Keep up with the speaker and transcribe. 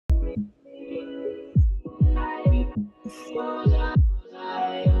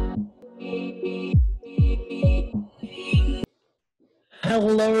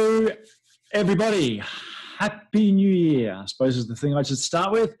Hello, everybody. Happy New Year, I suppose is the thing I should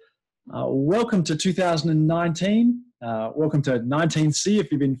start with. Welcome to 2019. Welcome to 19C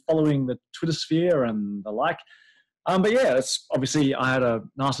if you've been following the Twitter sphere and the like. But yeah, it's obviously I had a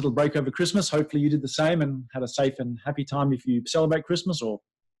nice little break over Christmas. Hopefully you did the same and had a safe and happy time if you celebrate Christmas or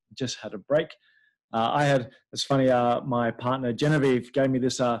just had a break. It's funny, my partner Genevieve gave me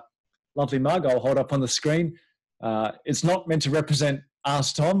this lovely mug I'll hold up on the screen. It's not meant to represent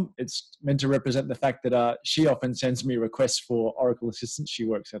AskTOM. It's meant to represent the fact that she often sends me requests for Oracle assistance. She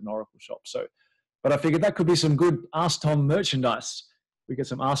works at an Oracle shop. But I figured that could be some good AskTOM merchandise. We get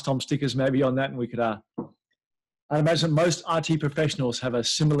some AskTOM stickers maybe on that, and we could, I imagine most IT professionals have a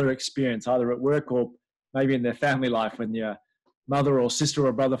similar experience, either at work or maybe in their family life, when your mother or sister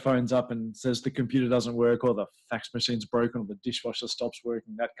or brother phones up and says the computer doesn't work or the fax machine's broken or the dishwasher stops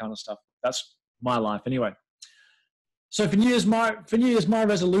working, that kind of stuff. That's my life anyway. So for New Year's, my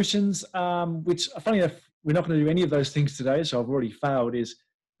resolutions, which are funny enough, we're not going to do any of those things today, so I've already failed, is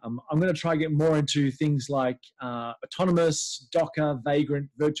I'm going to try and get more into things like autonomous, Docker, Vagrant,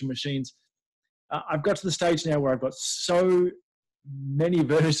 virtual machines. I've got to the stage now where I've got so many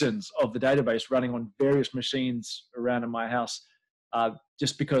versions of the database running on various machines around in my house,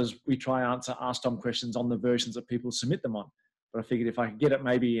 just because we try and answer AskTOM questions on the versions that people submit them on. But I figured if I could get it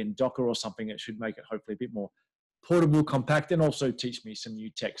maybe in Docker or something, it should make it hopefully a bit more portable, compact, and also teach me some new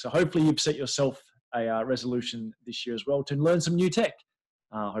tech. So hopefully you've set yourself a resolution this year as well to learn some new tech.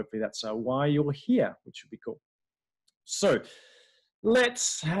 Hopefully that's why you're here, which would be cool. So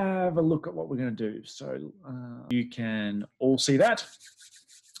let's have a look at what we're going to do. So you can all see that.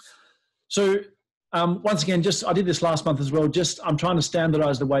 So once again, I did this last month as well. I'm trying to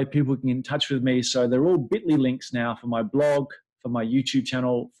standardize the way people can get in touch with me. So they're all bit.ly links now for my blog, for my YouTube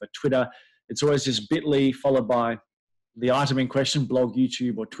channel, for Twitter. It's always just bit.ly followed by the item in question, blog,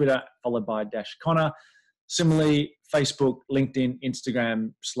 YouTube, or Twitter, followed by -Connor. Similarly, Facebook, LinkedIn,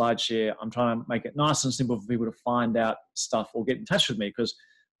 Instagram, SlideShare. I'm trying to make it nice and simple for people to find out stuff or get in touch with me, because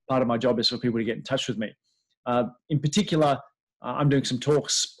part of my job is for people to get in touch with me. In particular, I'm doing some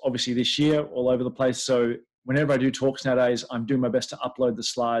talks, obviously, this year all over the place. So whenever I do talks nowadays, I'm doing my best to upload the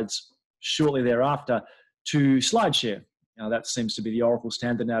slides shortly thereafter to SlideShare. Now, that seems to be the Oracle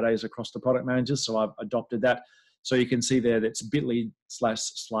standard nowadays across the product managers, so I've adopted that. So you can see there that's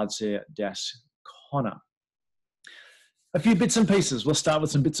bit.ly/SlideShare-Connor. A few bits and pieces. We'll start with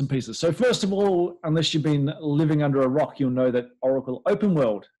some bits and pieces. So first of all, unless you've been living under a rock, you'll know that Oracle Open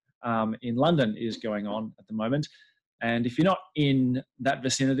World in London is going on at the moment. And if you're not in that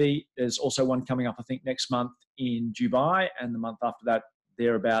vicinity, there's also one coming up, I think, next month in Dubai, and the month after that,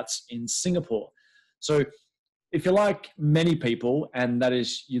 thereabouts in Singapore. So if you're like many people, and that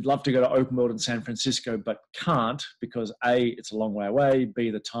is you'd love to go to Open World in San Francisco, but can't because A, it's a long way away,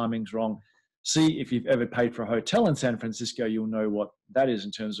 B, the timing's wrong, C, if you've ever paid for a hotel in San Francisco, you'll know what that is in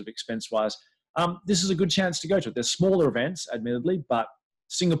terms of expense-wise. This is a good chance to go to it. There's smaller events, admittedly, but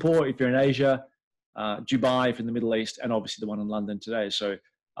Singapore, if you're in Asia, Dubai, if you're in the Middle East, and obviously the one in London today. So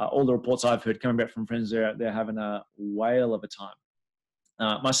all the reports I've heard coming back from friends there, they're having a whale of a time.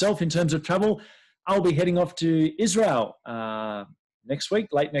 Myself, in terms of travel, I'll be heading off to Israel next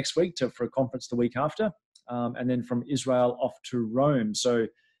week, late next week, for a conference the week after, and then from Israel off to Rome. So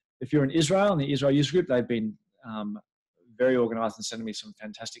if you're in Israel and the Israel user group, they've been very organized and sending me some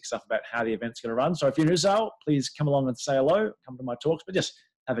fantastic stuff about how the event's going to run. So if you're in Israel, please come along and say hello, come to my talks, but just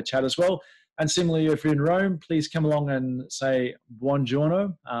have a chat as well. And similarly, if you're in Rome, please come along and say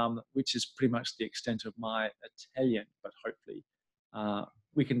buongiorno, which is pretty much the extent of my Italian, but hopefully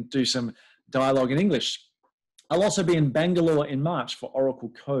we can do some dialogue in English. I'll also be in Bangalore in March for Oracle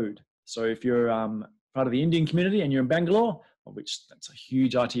Code. So if you're part of the Indian community and you're in Bangalore, which that's a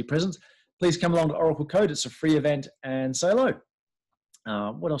huge IT presence, please come along to Oracle Code. It's a free event, and say hello.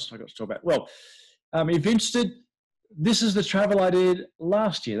 What else have I got to talk about? Well, if you're interested, this is the travel I did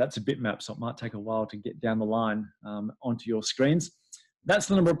last year. That's a bitmap, so it might take a while to get down the line onto your screens. That's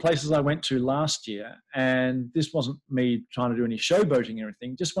the number of places I went to last year. And this wasn't me trying to do any showboating or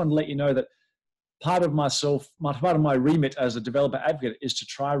anything. Just wanted to let you know that part of my remit as a developer advocate is to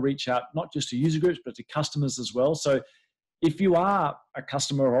try and reach out, not just to user groups, but to customers as well. So if you are a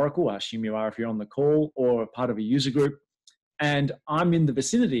customer of Oracle, I assume you are if you're on the call, or part of a user group, and I'm in the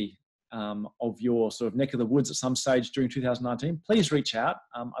vicinity of your sort of neck of the woods at some stage during 2019, please reach out.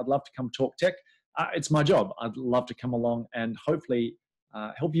 I'd love to come talk tech. It's my job. I'd love to come along and hopefully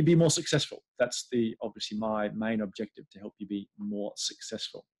help you be more successful. That's obviously my main objective, to help you be more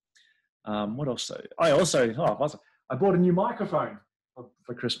successful. What else? I I bought a new microphone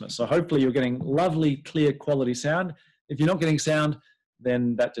for Christmas. So hopefully you're getting lovely, clear quality sound. If you're not getting sound,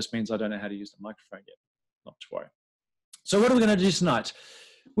 then that just means I don't know how to use the microphone yet. Not to worry. So what are we going to do tonight?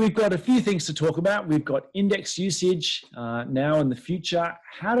 We've got a few things to talk about. We've got index usage now and the future,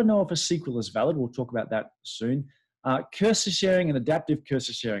 how to know if a SQL is valid. We'll talk about that soon. Cursor sharing and adaptive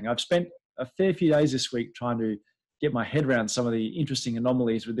cursor sharing. I've spent a fair few days this week trying to get my head around some of the interesting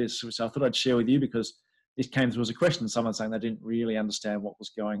anomalies with this, which I thought I'd share with you because this came through as a question. Someone saying they didn't really understand what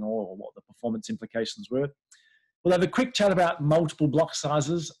was going on or what the performance implications were. We'll have a quick chat about multiple block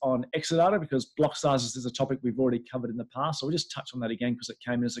sizes on Exadata because block sizes is a topic we've already covered in the past. So we'll just touch on that again because it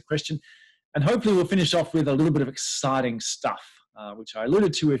came in as a question. And hopefully we'll finish off with a little bit of exciting stuff, which I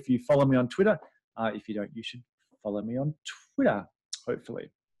alluded to if you follow me on Twitter. If you don't, you should follow me on Twitter,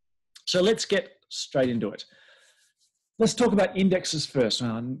 hopefully. So let's get straight into it. Let's talk about indexes first.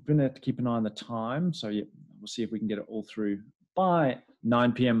 I'm going to have to keep an eye on the time. So yeah, we'll see if we can get it all through by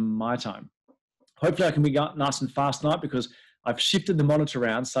 9 p.m. my time. Hopefully I can be nice and fast tonight because I've shifted the monitor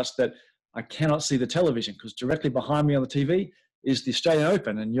around such that I cannot see the television because directly behind me on the TV is the Australian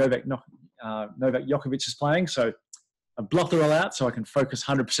Open and Novak Djokovic is playing. So I've blocked it all out so I can focus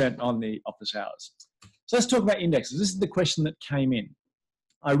 100% on the office hours. So let's talk about indexes. This is the question that came in.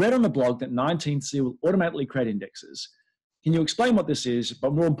 I read on the blog that 19C will automatically create indexes. Can you explain what this is?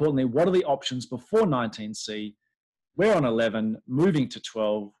 But more importantly, what are the options before 19C? We're on 11, moving to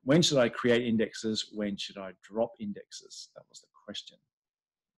 12. When should I create indexes? When should I drop indexes? That was the question.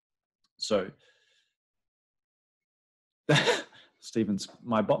 So, Stevens,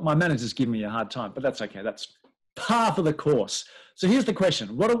 my manager's giving me a hard time, but that's okay. That's par for the course. So here's the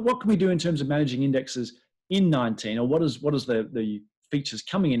question. What can we do in terms of managing indexes in 19? Or what is the features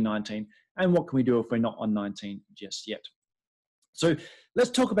coming in 19? And what can we do if we're not on 19 just yet? So let's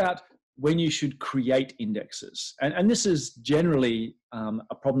talk about when you should create indexes. And this is generally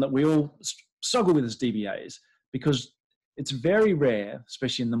a problem that we all struggle with as DBAs because it's very rare,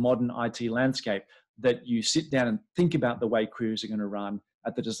 especially in the modern IT landscape, that you sit down and think about the way queries are going to run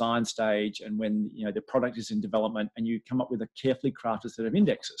at the design stage and when the product is in development and you come up with a carefully crafted set of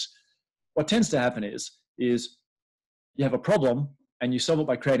indexes. What tends to happen is you have a problem and you solve it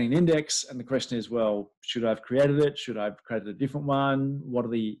by creating an index. And the question is, well, should I have created it? Should I have created a different one? What are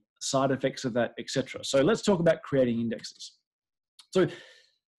the side effects of that, etc.? So let's talk about creating indexes. So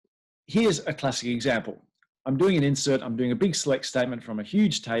here's a classic example. I'm doing an insert. I'm doing a big select statement from a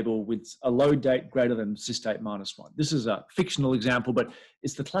huge table with a load date greater than sysdate -1. This is a fictional example, but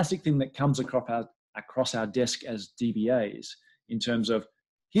it's the classic thing that comes across our desk as DBAs in terms of,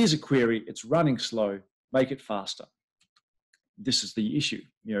 here's a query, it's running slow, make it faster. This is the issue.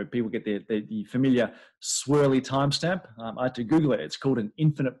 People get the familiar swirly timestamp. I had to Google it. It's called an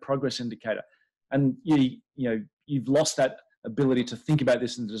infinite progress indicator. And you've lost that ability to think about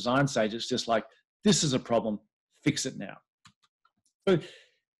this in the design stage. It's just like, this is a problem, fix it now. So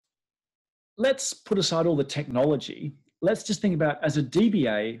let's put aside all the technology. Let's just think about, as a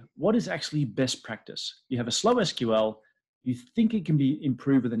DBA, what is actually best practice? You have a slow SQL, you think it can be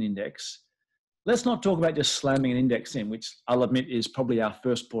improved with an index. Let's not talk about just slamming an index in, which I'll admit is probably our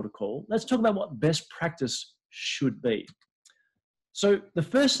first port of call. Let's talk about what best practice should be. So the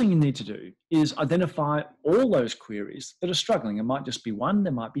first thing you need to do is identify all those queries that are struggling. It might just be one,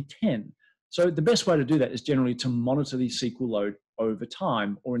 there might be 10. So the best way to do that is generally to monitor the SQL load over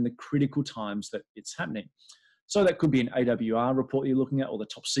time or in the critical times that it's happening. So that could be an AWR report you're looking at or the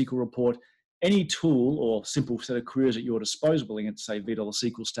top SQL report, any tool or simple set of queries at your disposal, against say VDOL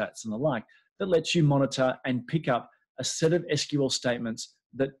SQL stats and the like, that lets you monitor and pick up a set of SQL statements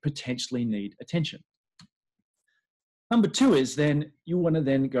that potentially need attention. Number two is then you want to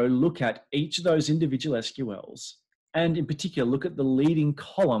then go look at each of those individual SQLs and in particular look at the leading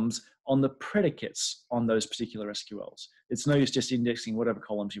columns on the predicates on those particular SQLs. It's no use just indexing whatever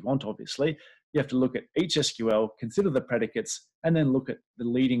columns you want, obviously. You have to look at each SQL, consider the predicates, and then look at the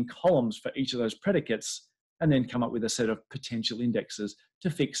leading columns for each of those predicates and then come up with a set of potential indexes to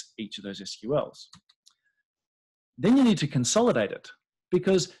fix each of those SQLs. Then you need to consolidate it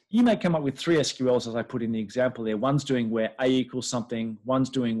because you may come up with 3 SQLs as I put in the example there. One's doing where A equals something, one's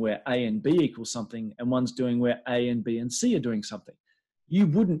doing where A and B equals something, and one's doing where A and B and C are doing something. You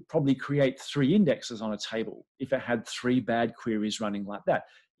wouldn't probably create 3 indexes on a table if it had 3 bad queries running like that.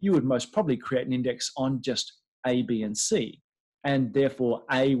 You would most probably create an index on just A, B, and C. And therefore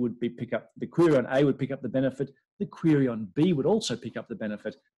A would pick up, the query on A would pick up the benefit, the query on B would also pick up the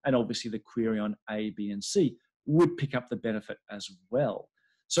benefit, and obviously the query on A, B, and C would pick up the benefit as well.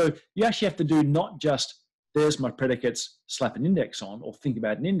 So you actually have to do not just there's my predicates, slap an index on, or think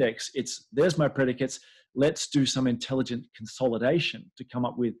about an index. It's there's my predicates. Let's do some intelligent consolidation to come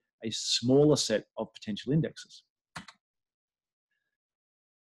up with a smaller set of potential indexes.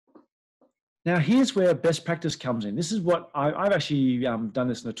 Now, here's where best practice comes in. This is what I've actually done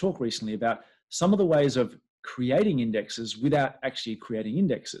this in a talk recently about some of the ways of creating indexes without actually creating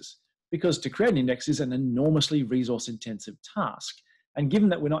indexes. Because to create an index is an enormously resource-intensive task. And given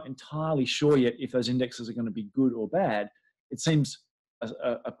that we're not entirely sure yet if those indexes are going to be good or bad, it seems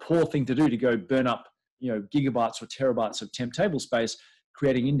a poor thing to do to go burn up, gigabytes or terabytes of temp table space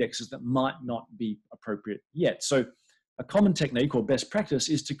creating indexes that might not be appropriate yet. So a common technique or best practice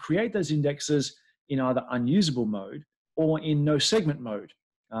is to create those indexes in either unusable mode or in no segment mode.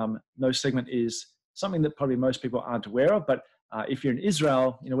 No segment is something that probably most people aren't aware of, but if you're in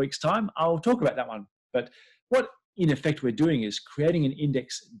Israel in a week's time, I'll talk about that one. But what in effect we're doing is creating an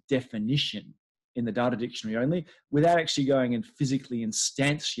index definition in the data dictionary only without actually going and physically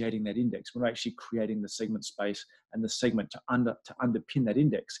instantiating that index. We're actually creating the segment space and the segment to underpin that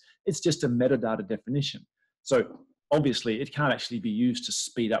index. It's just a metadata definition. So obviously it can't actually be used to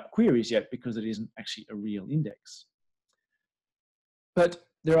speed up queries yet because it isn't actually a real index. But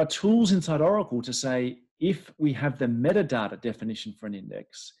there are tools inside Oracle to say, if we have the metadata definition for an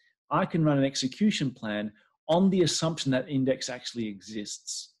index, I can run an execution plan on the assumption that index actually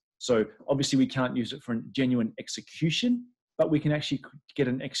exists. So obviously we can't use it for a genuine execution, but we can actually get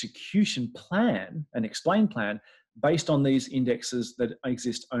an execution plan, an explain plan, based on these indexes that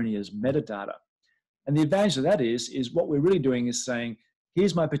exist only as metadata. And the advantage of that is what we're really doing is saying,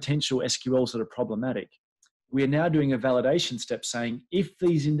 here's my potential SQLs that are problematic. We are now doing a validation step saying, if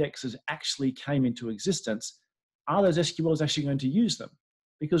these indexes actually came into existence, are those SQLs actually going to use them?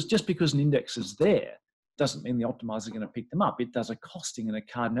 Because just because an index is there doesn't mean the optimizer is going to pick them up. It does a costing and a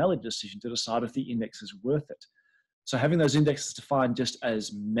cardinality decision to decide if the index is worth it. So having those indexes defined just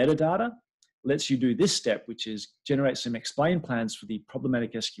as metadata lets you do this step, which is generate some explain plans for the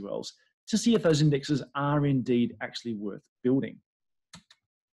problematic SQLs to see if those indexes are indeed actually worth building.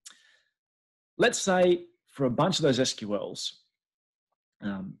 Let's say for a bunch of those SQLs,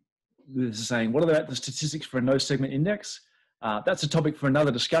 this is saying, what are the statistics for a no segment index? That's a topic for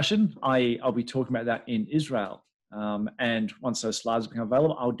another discussion. I'll be talking about that in Israel. And once those slides become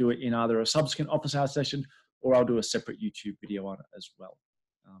available, I'll do it in either a subsequent office hour session or I'll do a separate YouTube video on it as well.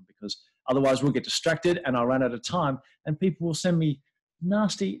 Because otherwise we'll get distracted and I'll run out of time and people will send me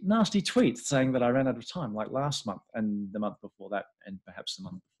nasty tweets saying that I ran out of time, like last month and the month before that and perhaps the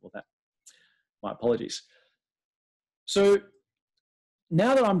month before that. My apologies. So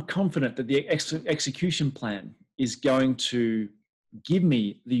now that I'm confident that the execution plan is going to give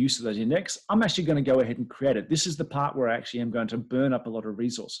me the use of those index, I'm actually going to go ahead and create it. This is the part where I actually am going to burn up a lot of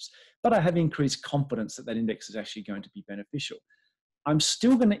resources, but I have increased confidence that that index is actually going to be beneficial. I'm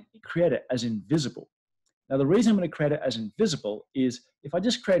still going to create it as invisible. Now, the reason I'm going to create it as invisible is if I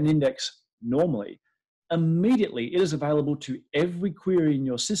just create an index normally, immediately it is available to every query in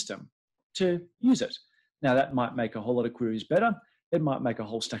your system to use it. Now, that might make a whole lot of queries better. It might make a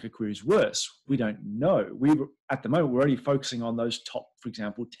whole stack of queries worse. We don't know. At the moment, we're only focusing on those top, for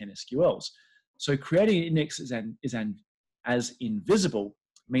example, 10 SQLs. So creating an index as invisible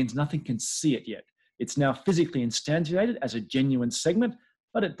means nothing can see it yet. It's now physically instantiated as a genuine segment,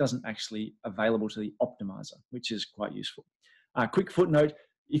 but it doesn't actually available to the optimizer, which is quite useful. Quick footnote,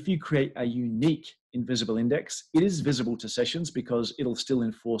 if you create a unique invisible index, it is visible to sessions because it'll still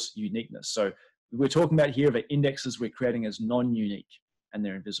enforce uniqueness. So we're talking about here the indexes we're creating as non-unique and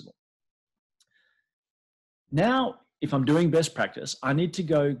they're invisible. Now, if I'm doing best practice, I need to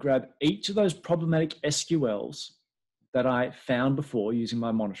go grab each of those problematic SQLs that I found before using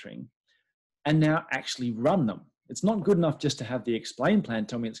my monitoring and now actually run them. It's not good enough just to have the explain plan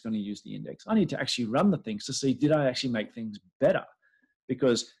tell me it's going to use the index. I need to actually run the things to see, did I actually make things better?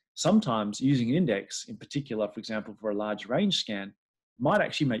 Because sometimes using an index, in particular, for example, for a large range scan, might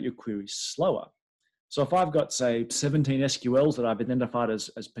actually make your queries slower. So if I've got, say, 17 SQLs that I've identified as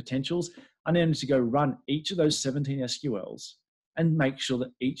potentials, I need to go run each of those 17 SQLs and make sure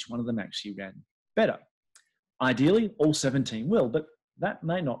that each one of them actually ran better. Ideally, all 17 will, but that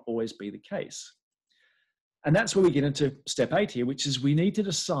may not always be the case. And that's where we get into step 8 here, which is we need to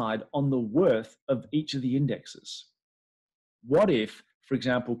decide on the worth of each of the indexes. What if, for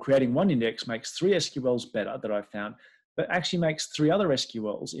example, creating one index makes 3 SQLs better that I've found, but actually makes 3 other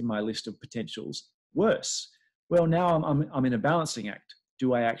SQLs in my list of potentials worse? Well, now I'm in a balancing act.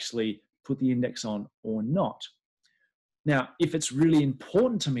 Do I actually put the index on or not? Now, if it's really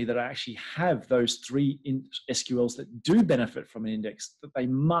important to me that I actually have those 3 SQLs that do benefit from an index, that they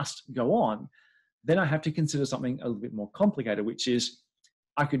must go on, then I have to consider something a little bit more complicated, which is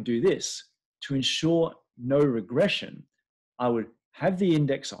I could do this. To ensure no regression, I would have the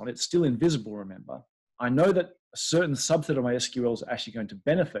index on. It's still invisible, remember. I know that a certain subset of my SQLs are actually going to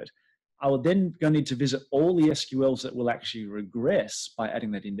benefit. I will then go need to visit all the SQLs that will actually regress by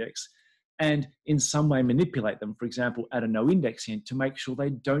adding that index and in some way manipulate them. For example, add a no index in to make sure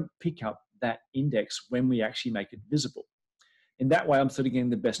they don't pick up that index when we actually make it visible. In that way, I'm sort of getting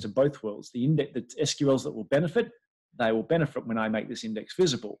the best of both worlds. The SQLs that will benefit, they will benefit when I make this index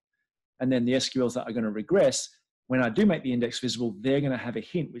visible. And then the SQLs that are going to regress, when I do make the index visible, they're going to have a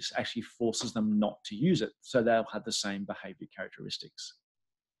hint which actually forces them not to use it. So they'll have the same behavior characteristics.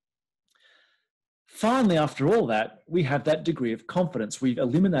 Finally, after all that, we have that degree of confidence. We've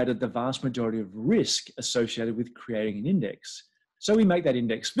eliminated the vast majority of risk associated with creating an index. So we make that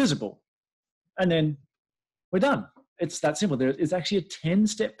index visible, and then we're done. It's that simple. There is actually a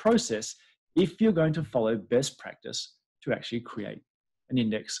 10-step process if you're going to follow best practice to actually create an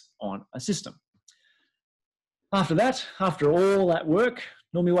index on a system. After that, after all that work,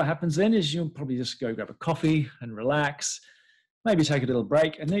 normally what happens then is you'll probably just go grab a coffee and relax, maybe take a little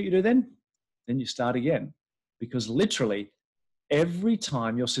break, and then what you do then you start again. Because literally every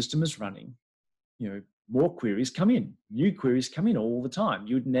time your system is running, more queries come in, new queries come in all the time.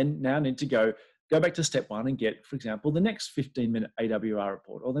 You now need to go back to step one and get, for example, the next 15-minute AWR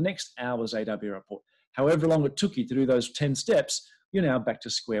report or the next hour's AWR report. However long it took you to do those 10 steps, you're now back to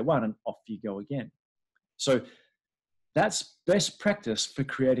square one and off you go again. So that's best practice for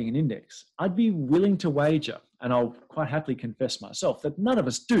creating an index. I'd be willing to wager, and I'll quite happily confess myself, that none of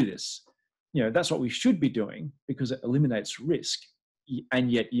us do this. That's what we should be doing because it eliminates risk and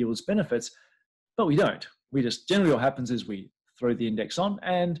yet yields benefits, but we don't. We just, generally what happens is we throw the index on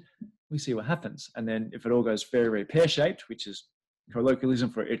and we see what happens. And then if it all goes very, very pear-shaped, which is colloquialism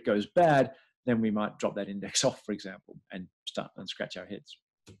for it goes bad, then we might drop that index off, for example, and start and scratch our heads.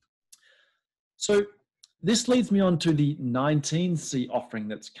 So this leads me on to the 19C offering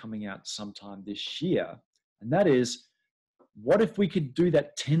that's coming out sometime this year. And that is, what if we could do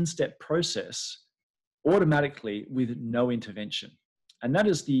that 10-step process automatically with no intervention? And that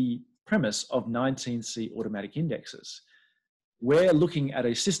is the premise of 19C automatic indexes. We're looking at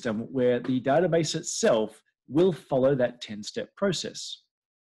a system where the database itself will follow that 10-step process.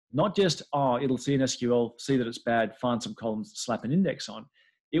 Not just, it'll see an SQL, see that it's bad, find some columns, slap an index on.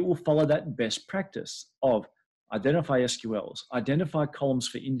 It will follow that best practice of identify SQLs, identify columns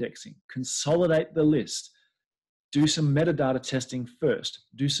for indexing, consolidate the list, do some metadata testing first,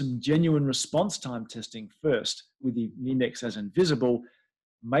 do some genuine response time testing first with the index as invisible,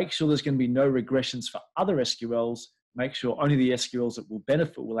 make sure there's going to be no regressions for other SQLs, make sure only the SQLs that will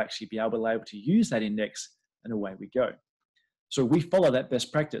benefit will actually be able to use that index, and away we go. So we follow that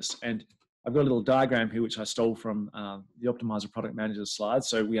best practice. And I've got a little diagram here, which I stole from the Optimizer Product Manager's slides.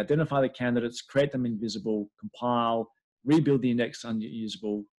 So we identify the candidates, create them invisible, compile, rebuild the index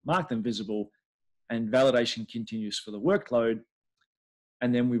unusable, mark them visible, and validation continues for the workload.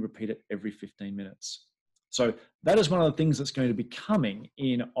 And then we repeat it every 15 minutes. So that is one of the things that's going to be coming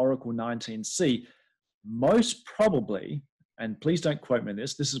in Oracle 19C. Most probably, and please don't quote me on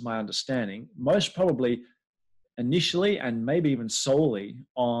this, this is my understanding, most probably initially and maybe even solely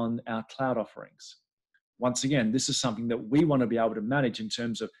on our cloud offerings. Once again, this is something that we want to be able to manage in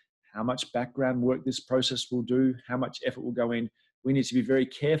terms of how much background work this process will do, how much effort will go in. We need to be very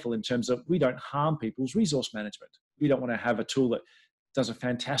careful in terms of we don't harm people's resource management. We don't want to have a tool that does a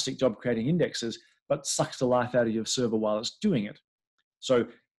fantastic job creating indexes, but sucks the life out of your server while it's doing it. So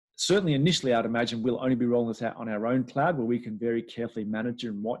certainly initially, I'd imagine we'll only be rolling this out on our own cloud where we can very carefully manage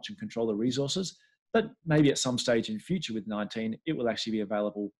and watch and control the resources. But maybe at some stage in future with 19, it will actually be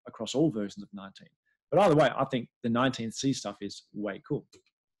available across all versions of 19. But either way, I think the 19C stuff is way cool.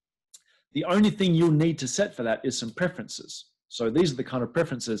 The only thing you'll need to set for that is some preferences. So these are the kind of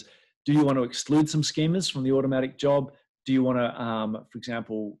preferences. Do you want to exclude some schemas from the automatic job? Do you want to, for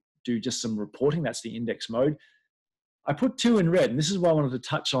example, do just some reporting? That's the index mode. I put 2 in red, and this is why I wanted to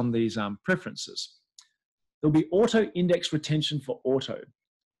touch on these preferences. There'll be auto index retention for auto.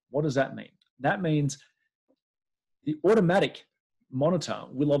 What does that mean? That means the automatic monitor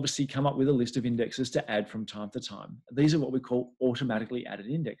will obviously come up with a list of indexes to add from time to time. These are what we call automatically added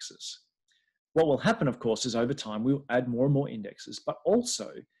indexes. What will happen, of course, is over time, we'll add more and more indexes, but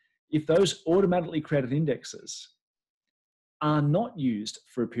also if those automatically created indexes are not used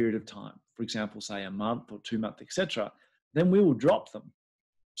for a period of time, for example, say a month or 2 months, etc., then we will drop them.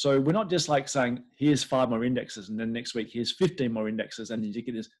 So we're not just like saying, here's 5 more indexes, and then next week, here's 15 more indexes, and you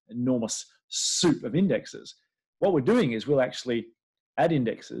get this enormous soup of indexes. What we're doing is we'll actually add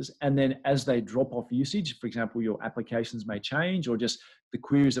indexes, and then as they drop off usage, for example, your applications may change or just the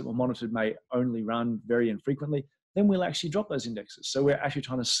queries that were monitored may only run very infrequently, then we'll actually drop those indexes. So we're actually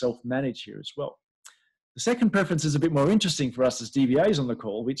trying to self-manage here as well. The second preference is a bit more interesting for us as DBAs on the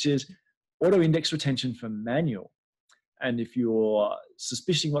call, which is auto index retention for manual. And if you're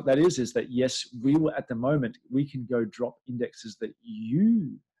suspicious what that is that yes, we will at the moment, we can go drop indexes that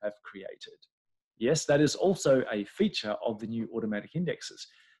you have created. Yes, that is also a feature of the new automatic indexes.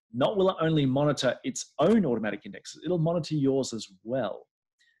 Not will it only monitor its own automatic indexes, it'll monitor yours as well.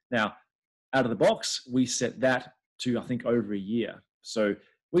 Now, out of the box, we set that to, I think, over a year. So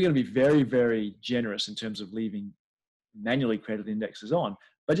we're going to be very, very generous in terms of leaving manually created indexes on.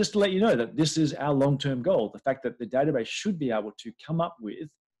 But just to let you know that this is our long-term goal, the fact that the database should be able to come up with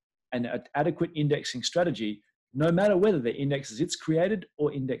an adequate indexing strategy, no matter whether the indexes it's created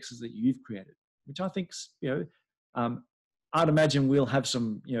or indexes that you've created, which I think, I'd imagine we'll have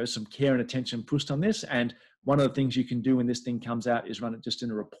some care and attention pushed on this. And one of the things you can do when this thing comes out is run it just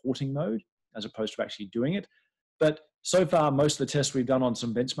in a reporting mode, as opposed to actually doing it. But so far, most of the tests we've done on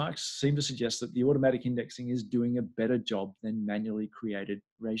some benchmarks seem to suggest that the automatic indexing is doing a better job than manually created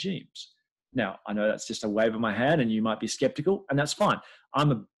regimes. Now, I know that's just a wave of my hand and you might be skeptical, and that's fine.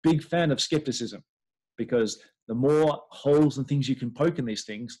 I'm a big fan of skepticism because the more holes and things you can poke in these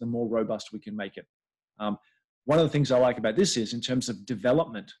things, the more robust we can make it. One of the things I like about this is in terms of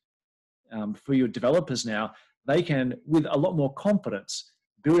development, for your developers now, they can, with a lot more confidence,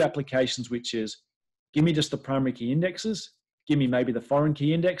 build applications which is, give me just the primary key indexes, give me maybe the foreign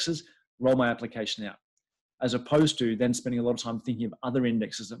key indexes, roll my application out, as opposed to then spending a lot of time thinking of other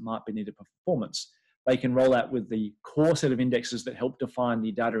indexes that might be needed for performance. They can roll out with the core set of indexes that help define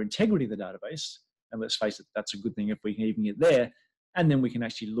the data integrity of the database. And let's face it, that's a good thing if we can even get there. And then we can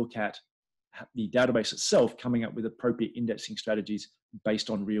actually look at the database itself coming up with appropriate indexing strategies based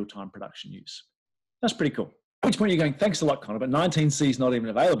on real-time production use. That's pretty cool. At which point you're going, thanks a lot, Connor, but 19C is not even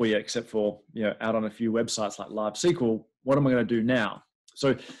available yet, except for out on a few websites like LiveSQL. What am I going to do now?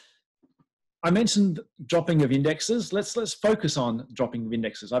 So I mentioned dropping of indexes. Let's focus on dropping of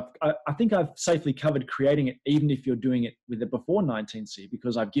indexes. I think I've safely covered creating it, even if you're doing it with it before 19C,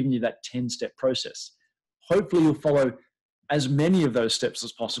 because I've given you that 10-step process. Hopefully you'll follow as many of those steps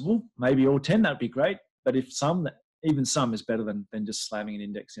as possible. Maybe all 10, that'd be great. But if some, even some is better than just slamming an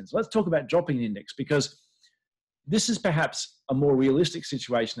index in. So let's talk about dropping an index, because this is perhaps a more realistic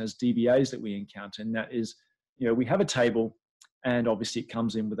situation as DBAs that we encounter, and that is, we have a table and obviously it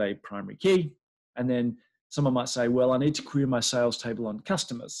comes in with a primary key, and then someone might say, well, I need to query my sales table on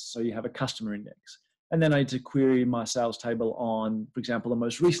customers. So you have a customer index. And then I need to query my sales table on, for example, the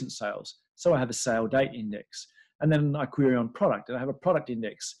most recent sales. So I have a sale date index. And then I query on product and I have a product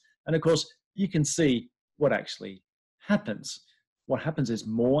index. And of course, you can see what actually happens. What happens is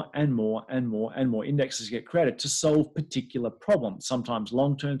more and more and more and more indexes get created to solve particular problems, sometimes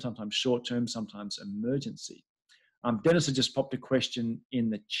long-term, sometimes short-term, sometimes emergency. Dennis had just popped a question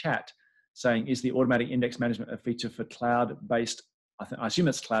in the chat saying, is the automatic index management a feature for cloud-based, I assume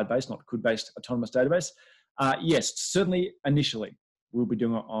it's cloud-based, not CUD-based autonomous database? Yes, certainly initially. We'll be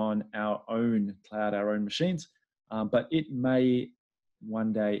doing it on our own cloud, our own machines, but it may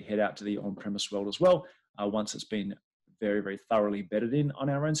one day head out to the on-premise world as well, once it's been very, very thoroughly bedded in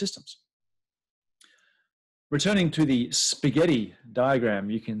on our own systems. Returning to the spaghetti diagram,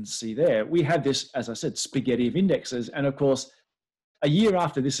 you can see there, we have this, as I said, spaghetti of indexes. And of course, a year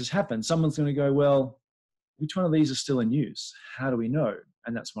after this has happened, someone's going to go, well, which one of these is still in use? How do we know?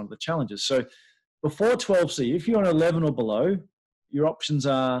 And that's one of the challenges. So before 12C, if you're on 11 or below, your options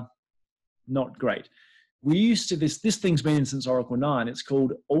are not great. We used to, this thing's been in since Oracle 9, it's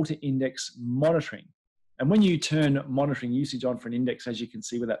called Alter Index Monitoring. And when you turn monitoring usage on for an index, as you can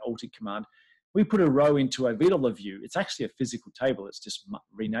see with that alter command, we put a row into a VLOOKUP view. It's actually a physical table. It's just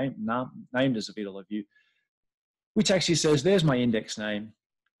named as a VLOOKUP view, which actually says, there's my index name.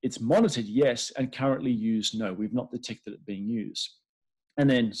 It's monitored, yes, and currently used, no. We've not detected it being used. And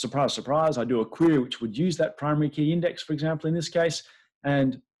then, surprise, surprise, I do a query which would use that primary key index, for example, in this case,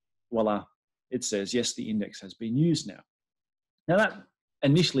 and voila, it says, yes, the index has been used now. Now that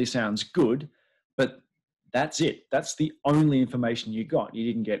initially sounds good, but that's it. That's the only information you got. You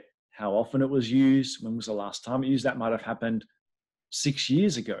didn't get how often it was used, when was the last time it used. That might have happened 6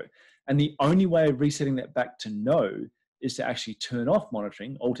 years ago. And the only way of resetting that back to no is to actually turn off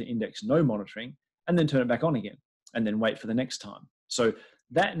monitoring, alter index no monitoring, and then turn it back on again, and then wait for the next time. So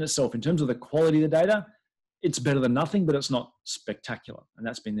that in itself, in terms of the quality of the data, it's better than nothing, but it's not spectacular. And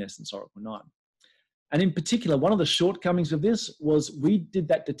that's been there since Oracle 9. And in particular, one of the shortcomings of this was we did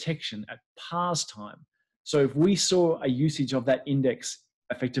that detection at parse time. So if we saw a usage of that index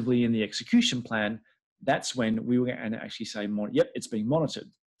effectively in the execution plan, that's when we were going to actually say, yep, it's being monitored.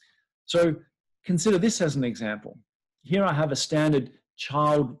 So consider this as an example. Here I have a standard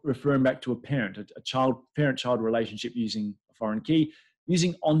child referring back to a parent, a parent-child relationship using a foreign key,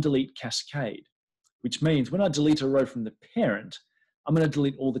 using on-delete cascade, which means when I delete a row from the parent, I'm going to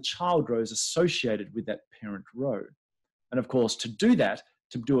delete all the child rows associated with that parent row. And of course, to do that,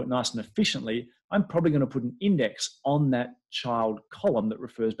 to do it nice and efficiently, I'm probably going to put an index on that child column that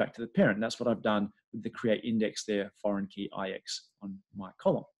refers back to the parent. And that's what I've done with the create index there, foreign key IX on my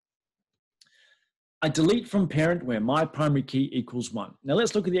column. I delete from parent where my primary key equals 1. Now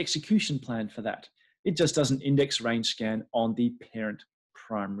let's look at the execution plan for that. It just does an index range scan on the parent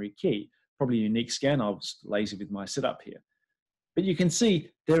primary key. Probably a unique scan. I was lazy with my setup here. But you can see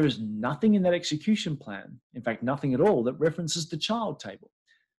there is nothing in that execution plan, in fact, nothing at all that references the child table.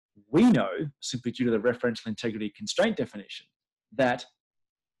 We know, simply due to the referential integrity constraint definition, that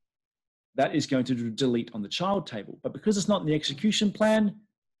that is going to delete on the child table. But because it's not in the execution plan,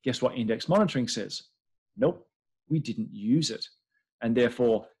 guess what index monitoring says? Nope, we didn't use it. And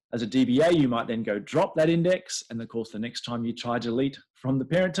therefore, as a DBA, you might then go drop that index. And of course, the next time you try delete from the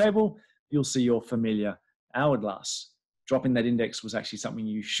parent table, you'll see your familiar hourglass. Dropping that index was actually something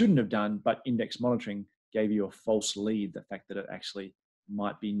you shouldn't have done, but index monitoring gave you a false lead, the fact that it actually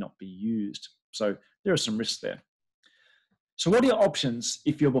might not be used. So there are some risks there. So what are your options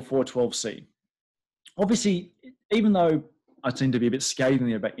if you're before 12C? Obviously, even though I seem to be a bit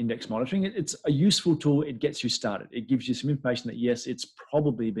scathing about index monitoring, it's a useful tool. It gets you started. It gives you some information that, yes, it's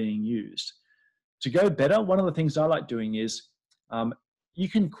probably being used. To go better, one of the things I like doing is you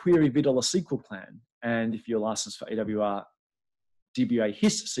can query VDollar SQL plan. And if you're licensed for AWR, DBA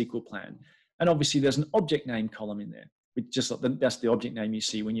HIS SQL plan. And obviously there's an object name column in there, which that's the object name you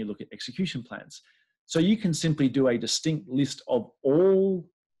see when you look at execution plans. So you can simply do a distinct list of all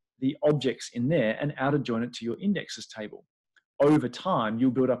the objects in there and outer join it to your indexes table. Over time, you'll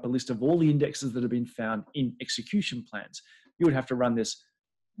build up a list of all the indexes that have been found in execution plans. You would have to run this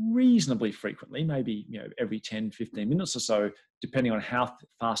reasonably frequently, maybe every 10, 15 minutes or so, depending on how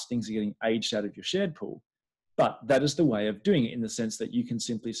fast things are getting aged out of your shared pool. But that is the way of doing it, in the sense that you can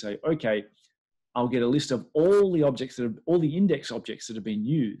simply say, okay, I'll get a list of all the index objects that have been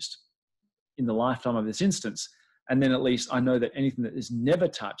used in the lifetime of this instance. And then at least I know that anything that is never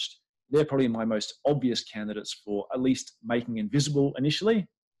touched, they're probably my most obvious candidates for at least making invisible initially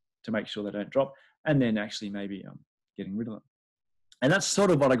to make sure they don't drop, and then actually maybe getting rid of them. And that's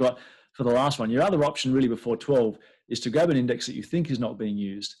sort of what I got for the last one. Your other option really before 12 is to grab an index that you think is not being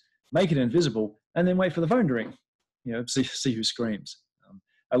used, make it invisible, and then wait for the phone to ring, see who screams.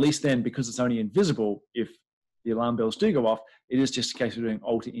 At least then, because it's only invisible, if the alarm bells do go off, it is just a case of doing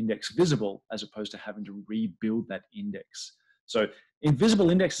alter index visible as opposed to having to rebuild that index. So invisible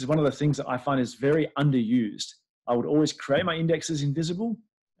index is one of the things that I find is very underused. I would always create my indexes invisible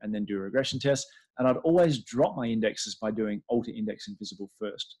and then do a regression test. And I'd always drop my indexes by doing alter index invisible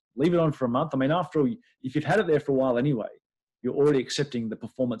first. Leave it on for a month. I mean, after all, if you've had it there for a while anyway, you're already accepting the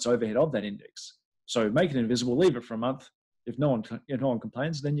performance overhead of that index. So make it invisible, leave it for a month. If no one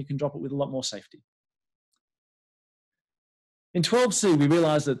complains, then you can drop it with a lot more safety. In 12C, we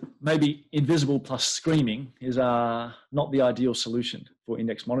realized that maybe invisible plus screaming is not the ideal solution for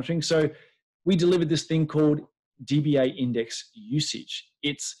index monitoring. So we delivered this thing called DBA index usage.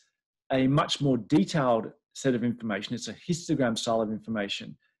 It's a much more detailed set of information. It's a histogram style of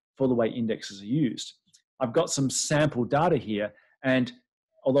information for the way indexes are used. I've got some sample data here, and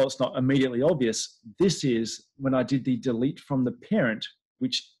although it's not immediately obvious, this is when I did the delete from the parent,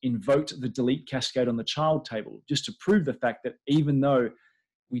 which invoked the delete cascade on the child table, just to prove the fact that even though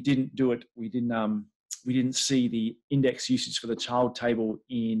we didn't do it, we didn't see the index usage for the child table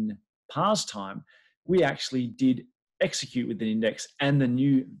in parse time, we actually did execute with the index, and the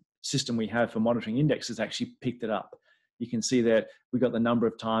new system we have for monitoring indexes actually picked it up. You can see that we got the number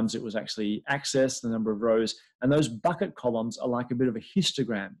of times it was actually accessed, the number of rows, and those bucket columns are like a bit of a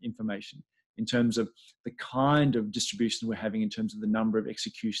histogram information in terms of the kind of distribution we're having in terms of the number of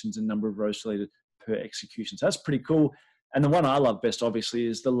executions and number of rows related per execution. So that's pretty cool. And the one I love best, obviously,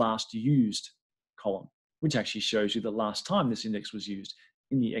 is the last used column, which actually shows you the last time this index was used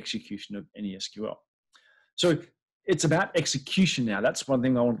in the execution of any SQL. So it's about execution now. That's one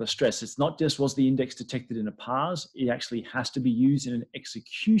thing I wanted to stress. It's not just was the index detected in a parse, it actually has to be used in an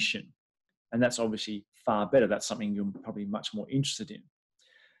execution. And that's obviously far better. That's something you're probably much more interested in.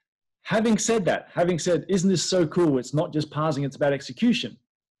 Having said, isn't this so cool? It's not just parsing, it's about execution.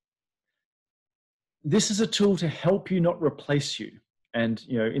 This is a tool to help you, not replace you. And,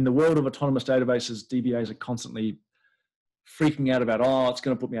 in the world of autonomous databases, DBAs are constantly freaking out about, it's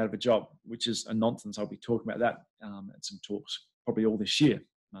going to put me out of a job, which is a nonsense. I'll be talking about that at some talks probably all this year,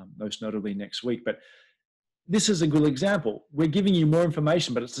 most notably next week. But this is a good example. We're giving you more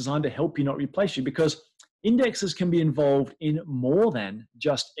information, but it's designed to help you, not replace you, because indexes can be involved in more than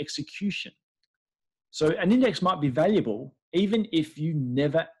just execution. So an index might be valuable even if you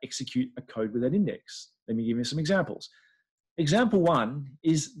never execute a code with that index. Let me give you some examples. Example one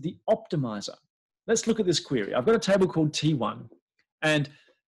is the optimizer. Let's look at this query. I've got a table called T1, and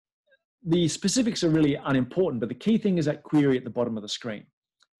the specifics are really unimportant, but the key thing is that query at the bottom of the screen.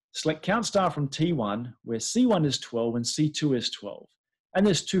 Select count star from T1, where C1 is 12 and C2 is 12, and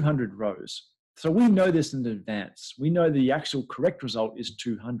there's 200 rows. So we know this in advance. We know the actual correct result is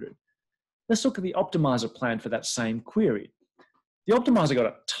 200. Let's look at the optimizer plan for that same query. The optimizer got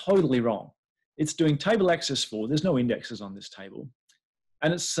it totally wrong. It's doing table access 4. There's no indexes on this table.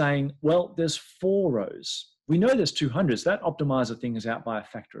 And it's saying, well, there's 4 rows. We know there's 200. So that optimizer thing is out by a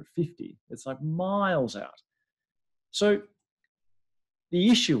factor of 50. It's like miles out. So the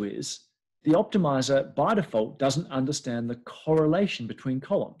issue is the optimizer by default doesn't understand the correlation between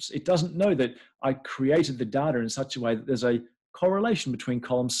columns. It doesn't know that I created the data in such a way that there's a correlation between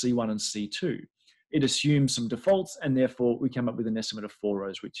columns C1 and C2. It assumes some defaults, and therefore we come up with an estimate of 4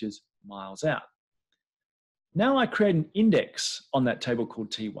 rows, which is miles out. Now I create an index on that table called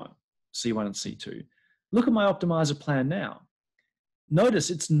T1, C1 and C2. Look at my optimizer plan now. Notice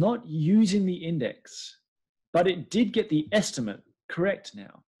it's not using the index, but it did get the estimate correct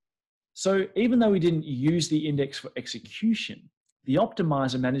now. So even though we didn't use the index for execution, the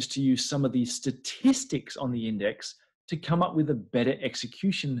optimizer managed to use some of the statistics on the index to come up with a better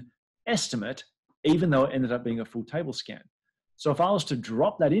execution estimate, even though it ended up being a full table scan. So if I was to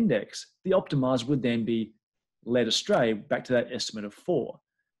drop that index, the optimizer would then be led astray back to that estimate of 4.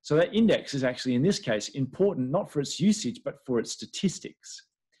 So that index is actually, in this case, important not for its usage, but for its statistics.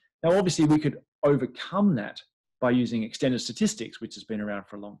 Now, obviously, we could overcome that by using extended statistics, which has been around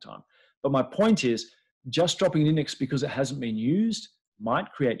for a long time. But my point is, just dropping an index because it hasn't been used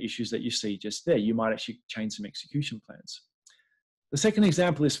might create issues that you see just there. You might actually change some execution plans. The second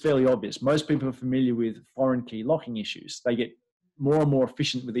example is fairly obvious. Most people are familiar with foreign key locking issues. They get more and more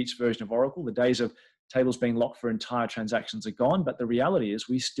efficient with each version of Oracle. The days of tables being locked for entire transactions are gone, but the reality is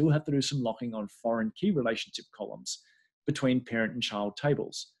we still have to do some locking on foreign key relationship columns between parent and child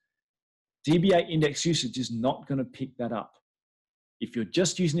tables. DBA index usage is not going to pick that up. If you're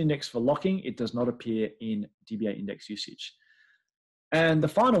just using index for locking, it does not appear in DBA index usage. And the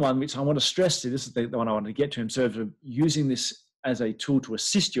final one, which I want to stress to, this is the one I want to get to in terms of using this as a tool to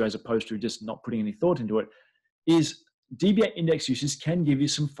assist you as opposed to just not putting any thought into it, is DBA index usage can give you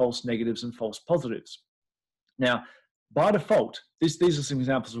some false negatives and false positives. Now, by default, these are some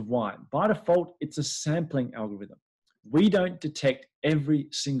examples of why. By default, it's a sampling algorithm. We don't detect every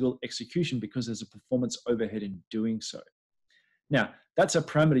single execution because there's a performance overhead in doing so. Now, that's a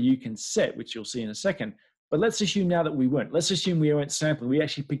parameter you can set, which you'll see in a second, but let's assume now that we weren't. Let's assume we weren't sampling. We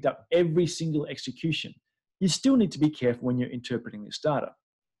actually picked up every single execution. You still need to be careful when you're interpreting this data.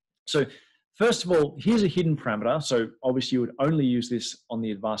 So first of all, here's a hidden parameter. So obviously you would only use this on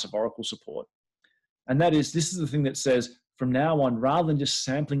the advice of Oracle support. And that is, this is the thing that says, from now on, rather than just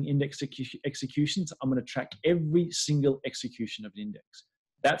sampling index executions, I'm going to track every single execution of an index.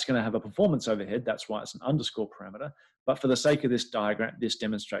 That's going to have a performance overhead. That's why it's an underscore parameter. But for the sake of this diagram, this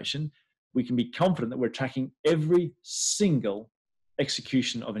demonstration, we can be confident that we're tracking every single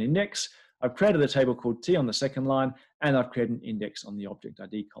execution of an index. I've created a table called T on the second line, and I've created an index on the object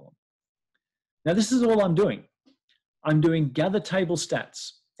ID column. Now, this is all I'm doing. I'm doing gather table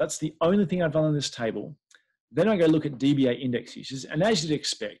stats. That's the only thing I've done on this table. Then I go look at DBA index uses, and as you'd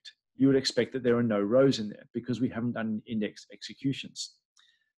expect, you would expect that there are no rows in there because we haven't done index executions.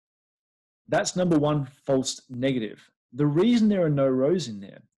 That's number one false negative. The reason there are no rows in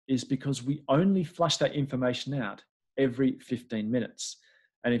there is because we only flush that information out every 15 minutes.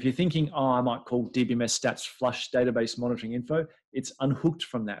 And if you're thinking, I might call DBMS stats flush database monitoring info, it's unhooked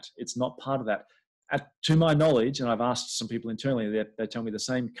from that. It's not part of that. To my knowledge, and I've asked some people internally, they tell me the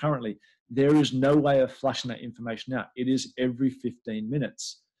same currently, there is no way of flushing that information out. It is every 15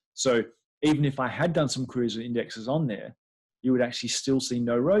 minutes. So even if I had done some queries with indexes on there, you would actually still see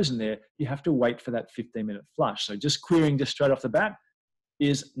no rows in there. You have to wait for that 15-minute flush. So just querying just straight off the bat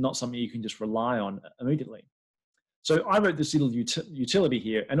is not something you can just rely on immediately. So I wrote this little utility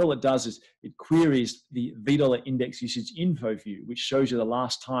here, and all it does is it queries the $V index usage info view, which shows you the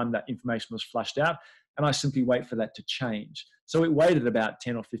last time that information was flushed out, and I simply wait for that to change. So it waited about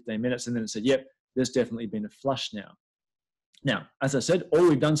 10 or 15 minutes, and then it said, yep, there's definitely been a flush now. Now, as I said, all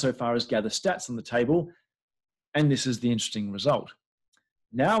we've done so far is gather stats on the table, and this is the interesting result.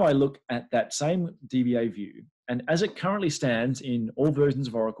 Now I look at that same DBA view, and as it currently stands in all versions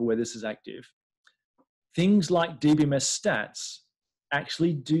of Oracle where this is active, things like DBMS stats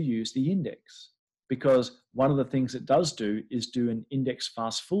actually do use the index, because one of the things it does do is do an index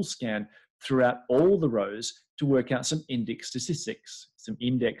fast full scan throughout all the rows to work out some index statistics, some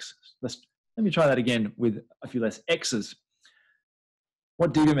index. Let me try that again with a few less X's.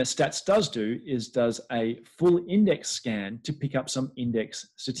 What DBMS stats does do is does a full index scan to pick up some index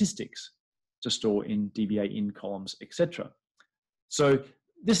statistics to store in DBA in columns, etc. So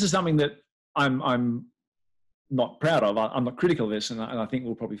this is something that I'm not proud of. I'm not critical of this, and I think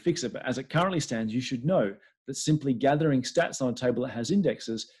we'll probably fix it. But as it currently stands, you should know that simply gathering stats on a table that has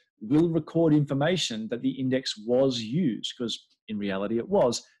indexes will record information that the index was used, because in reality it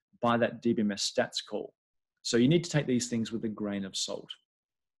was, by that DBMS stats call. So you need to take these things with a grain of salt.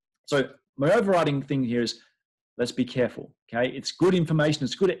 So my overriding thing here is, let's be careful, okay? It's good information,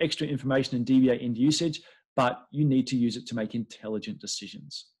 it's good extra information in DBA into usage, but you need to use it to make intelligent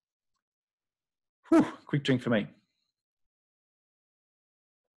decisions. Whew, quick drink for me.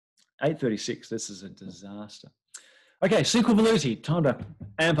 8:36, this is a disaster. Okay, SQL validity, time to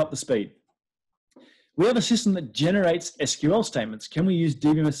amp up the speed. We have a system that generates SQL statements. Can we use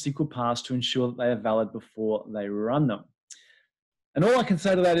DBMS SQL parse to ensure that they are valid before they run them? And all I can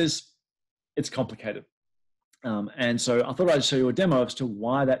say to that is, it's complicated. And so I thought I'd show you a demo as to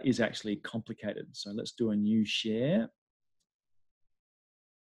why that is actually complicated. So let's do a new share.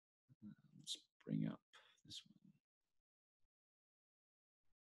 Let's bring up this one.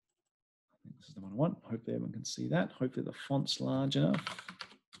 I think this is the one I want. Hopefully everyone can see that. Hopefully the font's large enough.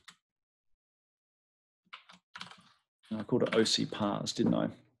 I called it OC parse, didn't I?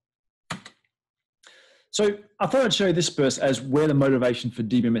 So I thought I'd show you this first as where the motivation for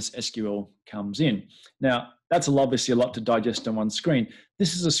DBMS SQL comes in. Now, that's obviously a lot to digest on one screen.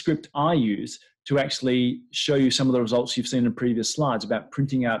 This is a script I use to actually show you some of the results you've seen in previous slides about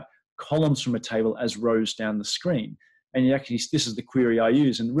printing out columns from a table as rows down the screen. And you actually, this is the query I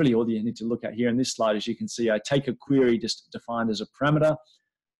use, and really all you need to look at here in this slide, as you can see, I take a query just defined as a parameter.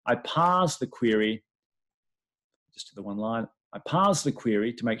 I parse the query, just to the one line. I parse the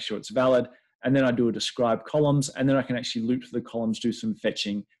query to make sure it's valid, and then I do a describe columns, and then I can actually loop through the columns, do some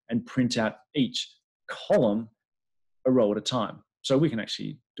fetching, and print out each column a row at a time. So we can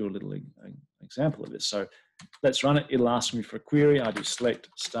actually do a little example of this. So let's run it. It'll ask me for a query. I do select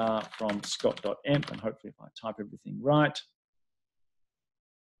star from scott.emp, and hopefully if I type everything right,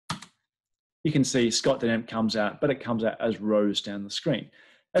 you can see scott.emp comes out, but it comes out as rows down the screen.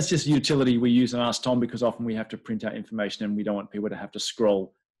 That's just a utility we use in AskTOM because often we have to print out information and we don't want people to have to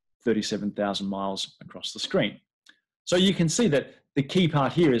scroll 37,000 miles across the screen. So you can see that the key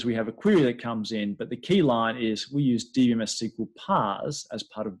part here is we have a query that comes in, but the key line is we use DBMS SQL parse as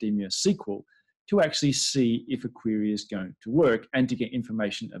part of DBMS SQL to actually see if a query is going to work and to get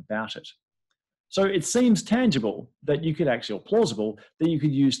information about it. So it seems tangible that you could actually, or plausible, that you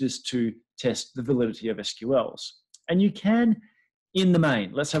could use this to test the validity of SQLs. And you can in the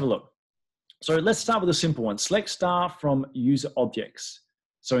main. Let's have a look. So let's start with a simple one. Select star from user objects.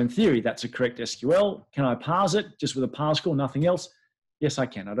 So in theory, that's a correct SQL. Can I parse it just with a parse call, nothing else? Yes, I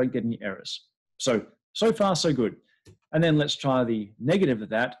can. I don't get any errors. So far, so good. And then let's try the negative of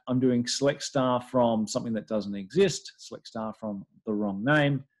that. I'm doing select star from something that doesn't exist, select star from the wrong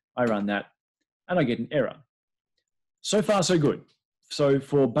name. I run that and I get an error. So far, so good. So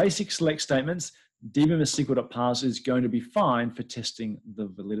for basic select statements, DBMS SQL.parse is going to be fine for testing the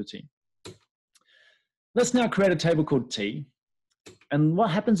validity. Let's now create a table called T. And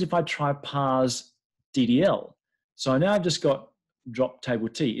what happens if I try parse DDL? So now I've just got drop table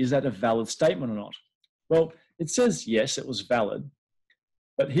T. Is that a valid statement or not? Well, it says yes, it was valid.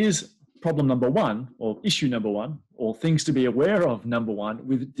 But here's problem number one, or issue number one, or things to be aware of number one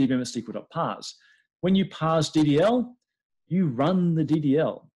with DBMS SQL.parse. When you parse DDL, you run the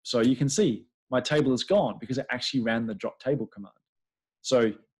DDL. So you can see my table is gone because it actually ran the drop table command.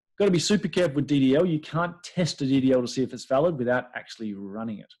 So got to be super careful with DDL. You can't test a DDL to see if it's valid without actually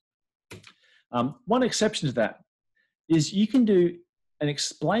running it. One exception to that is you can do an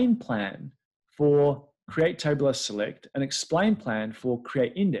explain plan for create table as select, an explain plan for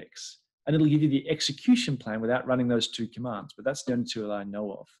create index, and it'll give you the execution plan without running those two commands. But that's the only two that I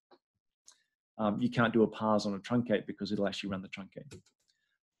know of. You can't do a parse on a truncate because it'll actually run the truncate.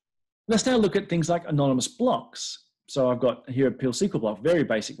 Let's now look at things like anonymous blocks. So I've got here a PL SQL block, very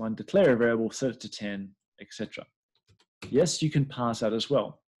basic one, declare a variable, set it to 10, etc. Yes, you can parse that as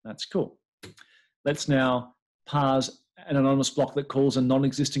well. That's cool. Let's now parse an anonymous block that calls a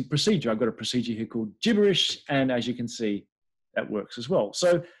non-existing procedure. I've got a procedure here called gibberish, and as you can see, that works as well.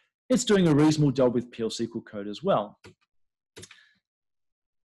 So it's doing a reasonable job with PL SQL code as well.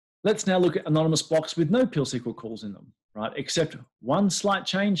 Let's now look at anonymous blocks with no PL SQL calls in them, right? Except one slight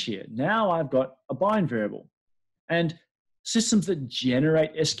change here. Now I've got a bind variable, and systems that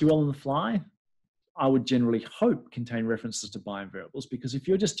generate SQL on the fly, I would generally hope contain references to bind variables, because if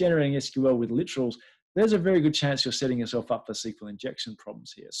you're just generating SQL with literals, there's a very good chance you're setting yourself up for SQL injection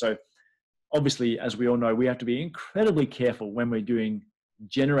problems here. So obviously, as we all know, we have to be incredibly careful when we're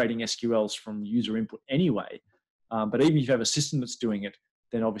generating SQLs from user input anyway. But even if you have a system that's doing it,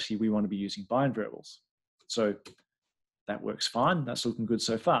 then obviously we want to be using bind variables. So that works fine. That's looking good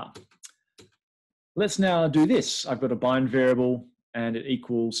so far. Let's now do this. I've got a bind variable and it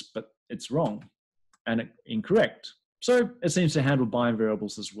equals, but it's wrong and incorrect. So it seems to handle bind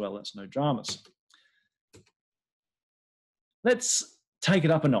variables as well. That's no dramas. Let's take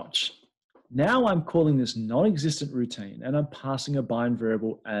it up a notch. Now I'm calling this non-existent routine and I'm passing a bind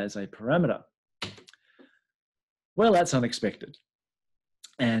variable as a parameter. Well, that's unexpected.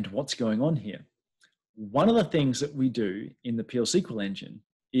 And what's going on here? One of the things that we do in the PL SQL engine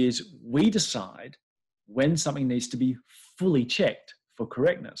is we decide when something needs to be fully checked for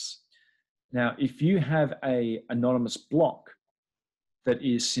correctness. Now, if you have an anonymous block that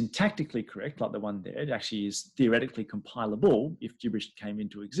is syntactically correct, like the one there, it actually is theoretically compilable if gibberish came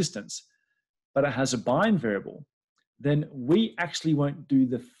into existence, but it has a bind variable, then we actually won't do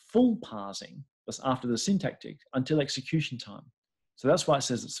the full parsing after the syntactic until execution time. So that's why it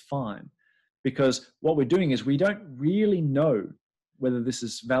says it's fine, because what we're doing is we don't really know whether this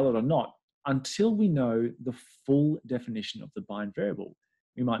is valid or not until we know the full definition of the bind variable.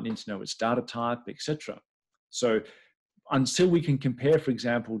 We might need to know its data type, etc. So until we can compare, for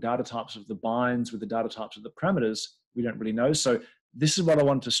example, data types of the binds with the data types of the parameters, we don't really know. So this is what I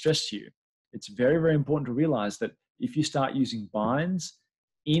wanted to stress to you. It's very, very important to realize that if you start using binds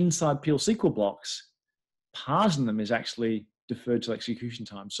inside PL SQL blocks, parsing them is actually deferred to execution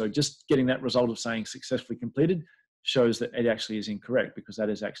time. So just getting that result of saying successfully completed shows that it actually is incorrect, because that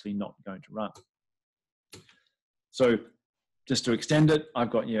is actually not going to run. So just to extend it, I've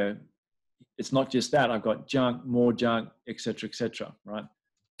got, it's not just that, I've got junk, more junk, etc., right?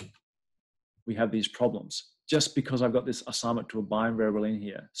 We have these problems just because I've got this assignment to a bind variable in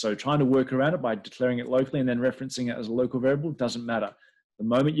here. So trying to work around it by declaring it locally and then referencing it as a local variable doesn't matter. The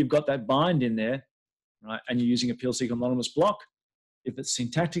moment you've got that bind in there, right, and you're using a PL SQL anonymous block, if it's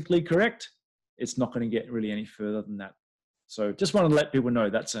syntactically correct, it's not going to get really any further than that. So just want to let people know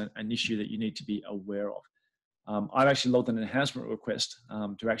that's an issue that you need to be aware of. I've actually logged an enhancement request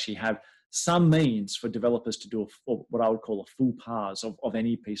to actually have some means for developers to do what I would call a full parse of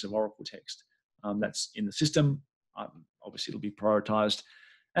any piece of Oracle text that's in the system. Obviously, it'll be prioritized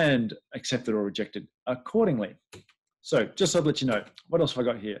and accepted or rejected accordingly. So just so I'll let you know, what else have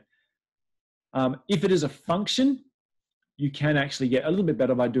I got here? If it is a function, you can actually get a little bit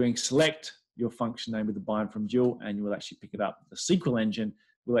better by doing select your function name with the bind from Jill, and you will actually pick it up. The SQL engine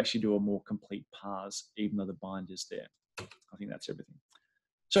will actually do a more complete parse, even though the bind is there. I think that's everything.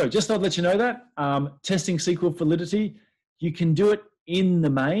 So just thought I'd let you know that. Testing SQL validity, you can do it in the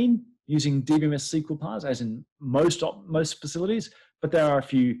main using DBMS SQL parse, as in most facilities, but there are a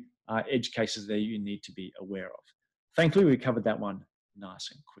few edge cases there you need to be aware of. Thankfully, we covered that one nice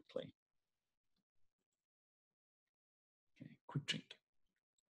and quickly. Okay, quick drink.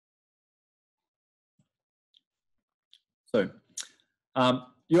 So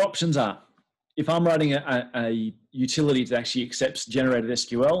your options are, if I'm writing a utility that actually accepts generated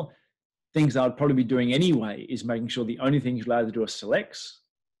SQL, things I would probably be doing anyway is making sure the only thing you're allowed to do are selects.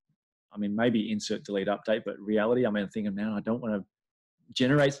 I mean, maybe insert, delete, update, but reality, I mean, I'm thinking, man, I don't want to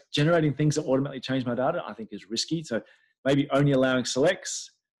generating things that automatically change my data, I think is risky. So maybe only allowing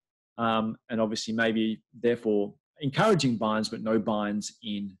selects, and obviously maybe therefore encouraging binds, but no binds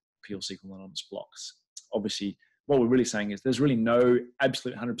in PL SQL anonymous blocks. Obviously, what we're really saying is there's really no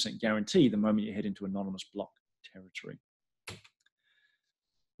absolute 100% guarantee the moment you head into anonymous block territory.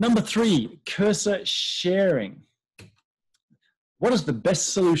 Number 3, cursor sharing. What is the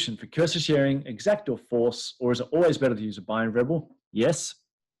best solution for cursor sharing, exact or false, or is it always better to use a bind variable? Yes,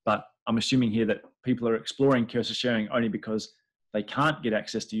 but I'm assuming here that people are exploring cursor sharing only because they can't get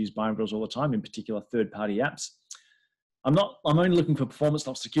access to use bind variables all the time, in particular third-party apps. I'm only looking for performance,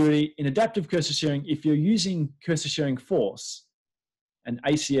 not security. In adaptive cursor sharing, if you're using cursor sharing force and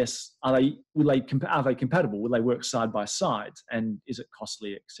ACS, are they compatible? Will they work side by side? And is it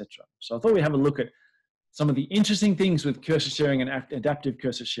costly, etc.? So I thought we'd have a look at some of the interesting things with cursor sharing and adaptive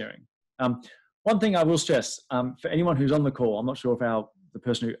cursor sharing. One thing I will stress, for anyone who's on the call, I'm not sure if the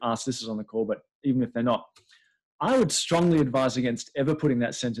person who asked this is on the call, but even if they're not, I would strongly advise against ever putting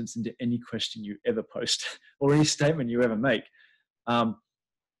that sentence into any question you ever post or any statement you ever make. The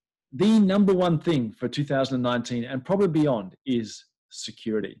number one thing for 2019 and probably beyond is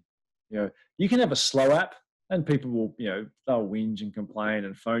security. You can have a slow app and people will, they'll whinge and complain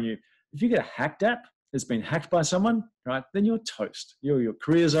and phone you. If you get a hacked app that's been hacked by someone, right, then you're toast. Your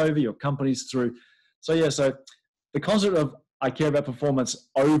career's over, your company's through. So the concept of I care about performance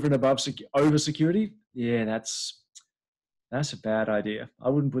over and above over security, that's a bad idea. I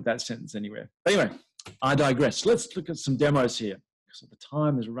wouldn't put that sentence anywhere. But anyway, I digress. Let's look at some demos here because the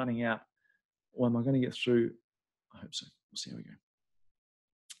time is running out. Or am I going to get through? I hope so. We'll see how we go.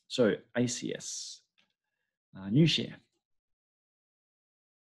 So ACS, new share.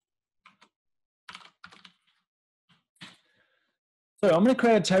 So I'm going to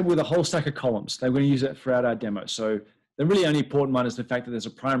create a table with a whole stack of columns. They're going to use that throughout our demo. So the really only important one is the fact that there's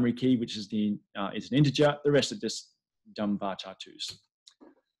a primary key, which is is an integer. The rest are just dumb varchar twos.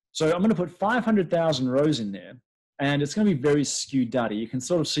 So I'm going to put 500,000 rows in there, and it's going to be very skew data. You can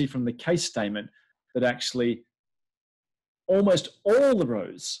sort of see from the case statement that actually almost all the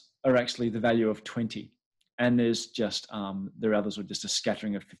rows are actually the value of 20. And there's just, there are others with just a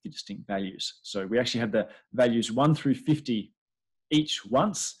scattering of 50 distinct values. So we actually have the values 1 through 50 each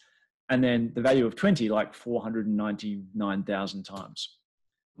once, and then the value of 20 like 499,000 times.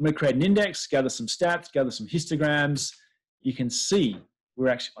 I'm going to create an index, gather some stats, gather some histograms. You can see we're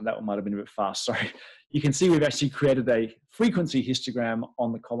actually, that one might have been a bit fast, sorry. You can see we've actually created a frequency histogram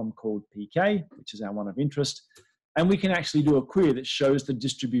on the column called PK, which is our one of interest. And we can actually do a query that shows the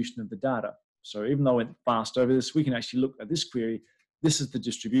distribution of the data. So even though I went fast over this, we can actually look at this query. This is the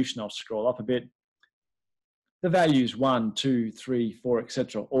distribution. I'll scroll up a bit. The values 1, 2, 3, 4,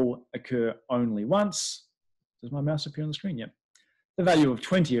 etc. all occur only once. Does my mouse appear on the screen? Yep. The value of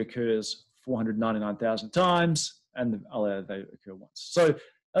 20 occurs 499,000 times, and they occur once. So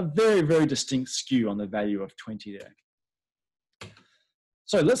a very, very distinct skew on the value of 20 there.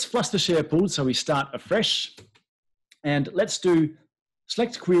 So let's flush the share pool so we start afresh. And let's do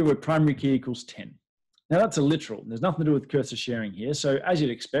select query where primary key equals 10. Now that's a literal. There's nothing to do with cursor sharing here. So as you'd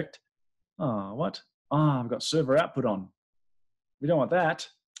expect, I've got server output on. We don't want that.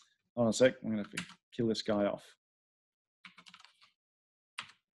 Hold on a sec. I'm going to have to kill this guy off.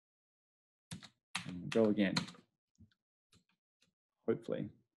 And go again. Hopefully.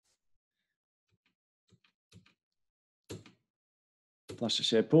 Flush the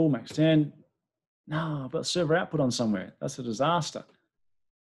share pool, max 10. No, I've got server output on somewhere. That's a disaster.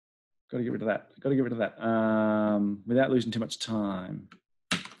 Got to get rid of that. Got to get rid of that without losing too much time.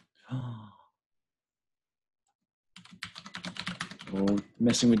 Oh,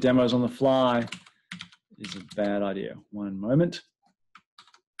 messing with demos on the fly is a bad idea. One moment.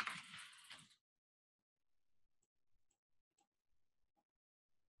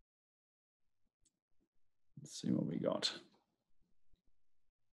 Let's see what we got.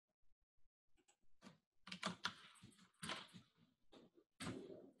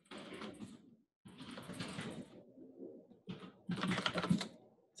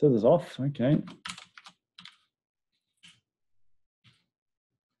 So there's off, okay.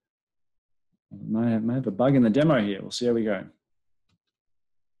 May have a bug in the demo here. We'll see how we go.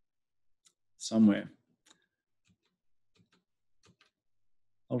 Somewhere.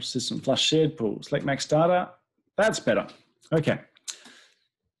 Alt system flush shared pool. Select max data. That's better. Okay.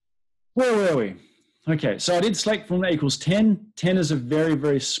 Where were we? Okay, so I did select from equals 10. 10 is a very,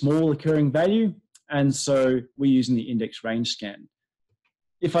 very small occurring value. And so we're using the index range scan.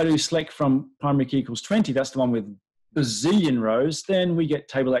 If I do select from primary key equals 20, that's the one with bazillion rows, then we get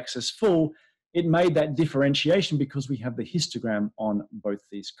table access full. It made that differentiation because we have the histogram on both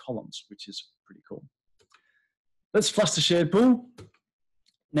these columns, which is pretty cool. Let's flush the shared pool.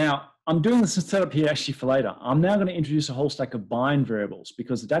 Now, I'm doing this setup here actually for later. I'm now going to introduce a whole stack of bind variables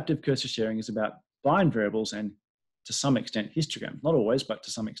because adaptive cursor sharing is about bind variables and to some extent histogram. Not always, but to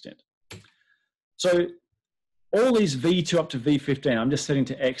some extent. So all these V2 up to V15, I'm just setting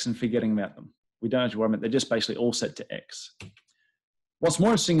to X and forgetting about them. We don't have to worry about them. They're just basically all set to X. What's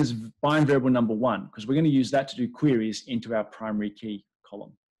more interesting is bind variable number 1, because we're going to use that to do queries into our primary key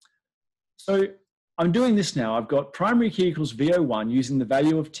column. So I'm doing this now. I've got primary key equals V01 using the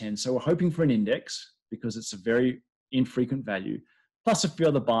value of 10. So we're hoping for an index because it's a very infrequent value, plus a few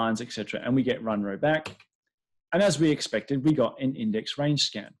other binds, etc. And we get run row back. And as we expected, we got an index range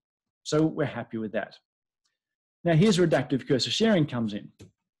scan. So we're happy with that. Now here's where adaptive cursor sharing comes in.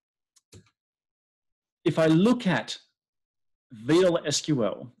 If I look at VDOLA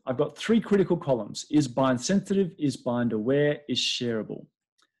SQL, I've got three critical columns: is bind sensitive, is bind aware, is shareable.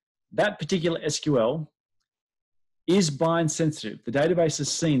 That particular SQL is bind sensitive. The database has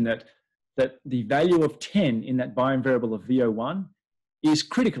seen that the value of 10 in that bind variable of VO1 is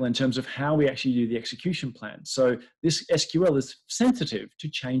critical in terms of how we actually do the execution plan. So this SQL is sensitive to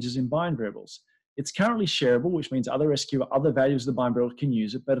changes in bind variables. It's currently shareable, which means other values of the bind variable can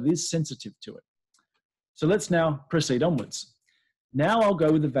use it, but it is sensitive to it. So let's now proceed onwards. Now I'll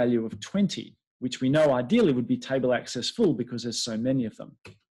go with the value of 20, which we know ideally would be table access full because there's so many of them.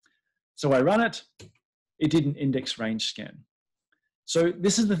 So I run it, it did an index range scan. So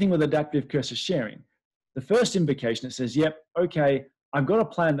this is the thing with adaptive cursor sharing. The first invocation, it says, yep, okay, I've got a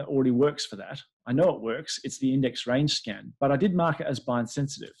plan that already works for that. I know it works, it's the index range scan, but I did mark it as bind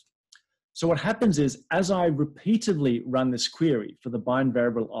sensitive. So what happens is, as I repeatedly run this query for the bind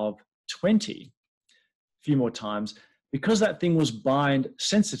variable of 20, a few more times, because that thing was bind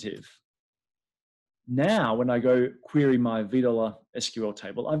sensitive, now when I go query my VDOLA SQL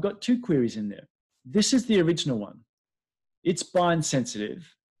table, I've got two queries in there. This is the original one. It's bind sensitive.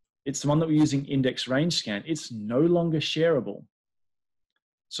 It's the one that we're using index range scan. It's no longer shareable.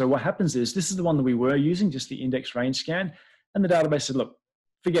 So what happens is, this is the one that we were using, just the index range scan, and the database said, look,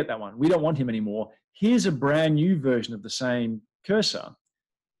 forget that one. We don't want him anymore. Here's a brand new version of the same cursor.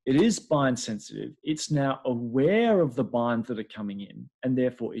 It is bind sensitive. It's now aware of the binds that are coming in and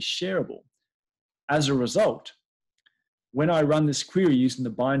therefore is shareable. As a result, when I run this query using the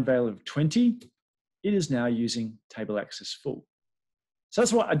bind value of 20, it is now using table access full. So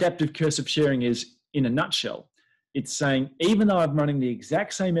that's what adaptive cursor sharing is in a nutshell. It's saying, even though I'm running the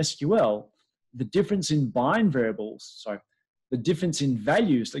exact same SQL, the difference in bind variables, the difference in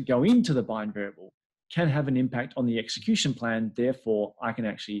values that go into the bind variable can have an impact on the execution plan. Therefore, I can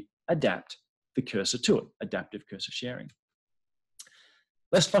actually adapt the cursor to it, adaptive cursor sharing.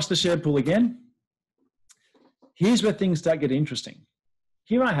 Let's fuss the shared pool again. Here's where things start getting interesting.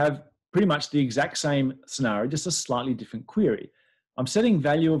 Here I have pretty much the exact same scenario, just a slightly different query. I'm setting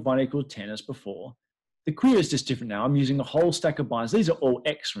value of 1 equal 10 as before. The query is just different now. I'm using a whole stack of binds. These are all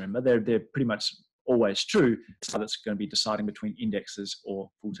X, remember, they're pretty much always true. So that's going to be deciding between indexes or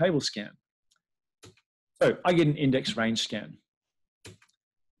full table scan. So I get an index range scan.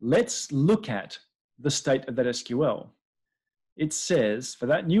 Let's look at the state of that SQL. It says for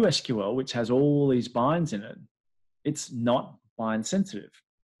that new SQL, which has all these binds in it, it's not bind sensitive.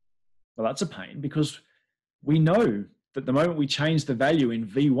 Well, that's a pain because we know that the moment we change the value in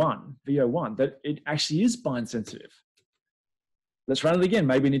VO1, that it actually is bind sensitive. Let's run it again.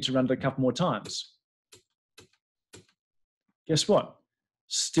 Maybe we need to run it a couple more times. Guess what?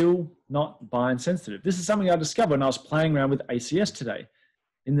 Still not bind sensitive. This is something I discovered when I was playing around with ACS today,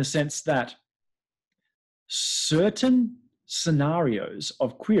 in the sense that certain scenarios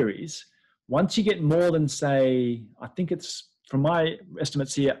of queries, once you get more than, say, I think it's, from my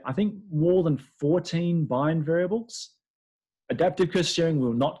estimates here, I think more than 14 bind variables, adaptive cursor sharing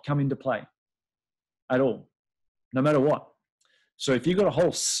will not come into play at all, no matter what. So if you've got a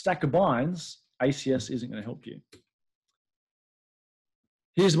whole stack of binds, ACS isn't going to help you.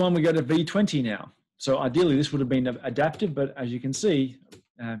 Here's the one we go to V20 now. So ideally this would have been adaptive, but as you can see,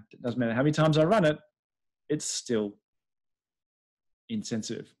 it doesn't matter how many times I run it, it's still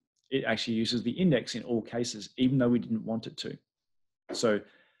insensitive. It actually uses the index in all cases, even though we didn't want it to. So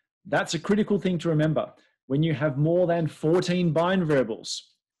that's a critical thing to remember. When you have more than 14 bind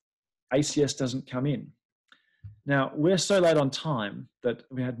variables, ACS doesn't come in. Now, we're so late on time that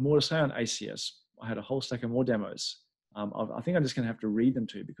we had more to say on ACS. I had a whole stack of more demos. I think I'm just going to have to read them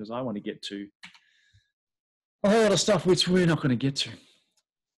to you because I want to get to a whole lot of stuff which we're not going to get to.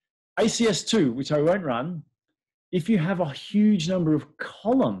 ACS2, which I won't run, if you have a huge number of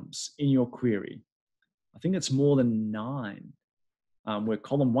columns in your query, I think it's more than 9, where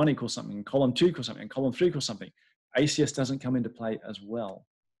column 1 equals something, and column 2 equals something, and column 3 equals something, ACS doesn't come into play as well.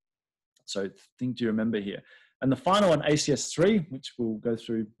 So thing to remember here. And the final one, ACS3, which we'll go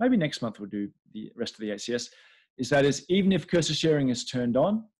through, maybe next month we'll do the rest of the ACS, is even if cursor sharing is turned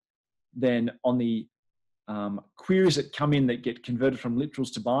on, then on the queries that come in that get converted from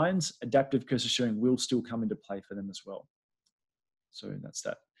literals to binds, adaptive cursor sharing will still come into play for them as well. So that's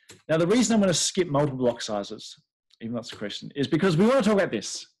that. Now, the reason I'm going to skip multiple block sizes, even though that's a question, is because we want to talk about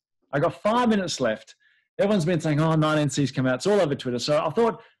this. I got 5 minutes left. Everyone's been saying, oh, 19C's come out. It's all over Twitter. So I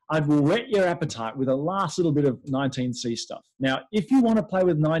thought I will whet your appetite with a last little bit of 19C stuff. Now, if you want to play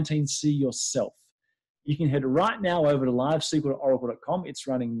with 19C yourself, you can head right now over to livesql.oracle.com. It's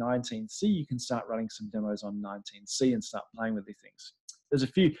running 19C. You can start running some demos on 19C and start playing with these things. There's a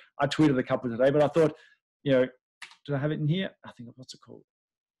few. I tweeted a couple today, but I thought, you know, did I have it in here? I think, what's it called?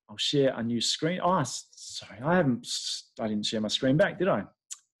 I'll share a new screen. Oh, sorry, I didn't share my screen back, did I?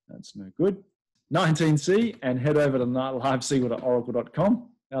 That's no good. 19C, and head over to livesql.oracle.com.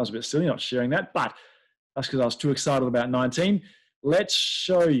 That was a bit silly not sharing that, but that's because I was too excited about 19. Let's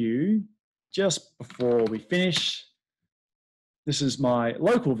show you just before we finish. This is my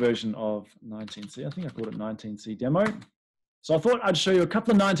local version of 19C. I think I called it 19C demo. So I thought I'd show you a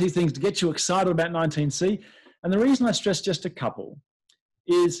couple of 19 things to get you excited about 19C. And the reason I stress just a couple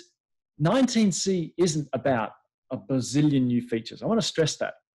is 19C isn't about a bazillion new features. I want to stress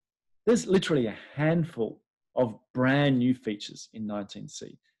that. There's literally a handful of brand new features in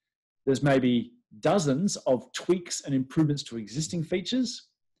 19C. There's maybe dozens of tweaks and improvements to existing features.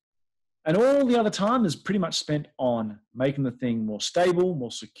 And all the other time is pretty much spent on making the thing more stable,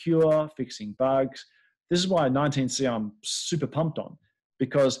 more secure, fixing bugs. This is why 19C I'm super pumped on,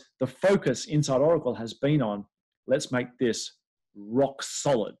 because the focus inside Oracle has been on, let's make this rock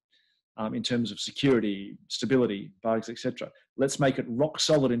solid in terms of security, stability, bugs, etc. Let's make it rock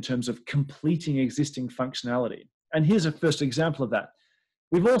solid in terms of completing existing functionality. And here's a first example of that.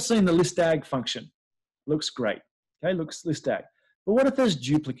 We've all seen the list ag function. Looks great, okay, looks list ag. But what if there's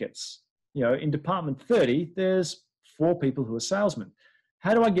duplicates? You know, in department 30, there's 4 people who are salesmen.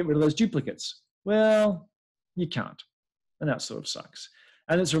 How do I get rid of those duplicates? Well, you can't, and that sort of sucks.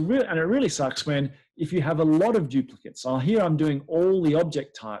 And it really sucks when if you have a lot of duplicates. Here I'm doing all the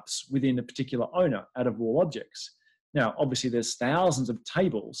object types within a particular owner out of all objects. Now, obviously there's thousands of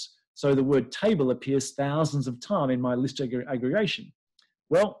tables, so the word table appears thousands of times in my list aggregation.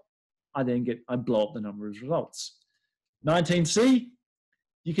 Well, I blow up the number of results. 19C,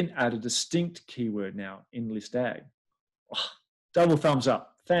 you can add a distinct keyword now in list ag. Oh, double thumbs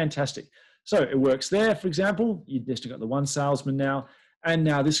up, fantastic. So it works there, for example, you've just got the one salesman now, and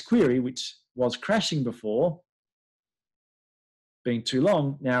now this query, which was crashing before, being too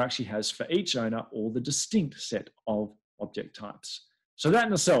long, now actually has for each owner all the distinct set of object types. So that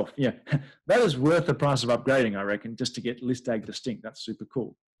in itself, yeah, that is worth the price of upgrading, I reckon, just to get list ag distinct. That's super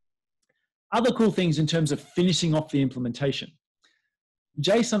cool. Other cool things in terms of finishing off the implementation.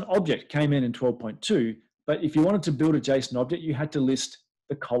 JSON object came in 12.2, but if you wanted to build a JSON object, you had to list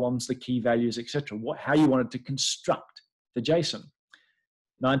the columns, the key values, etc., how you wanted to construct the JSON.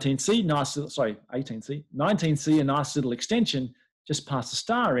 18C, a nice little extension, just pass the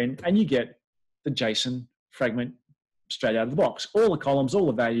star in and you get the JSON fragment straight out of the box. All the columns, all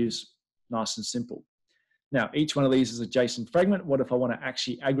the values, nice and simple. Now, each one of these is a JSON fragment. What if I want to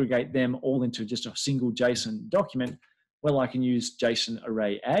actually aggregate them all into just a single JSON document? Well, I can use JSON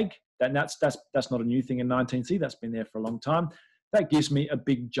array ag. That's not a new thing in 19C. That's been there for a long time. That gives me a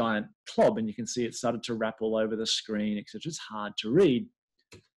big giant clob, and you can see it started to wrap all over the screen, etc. It's hard to read.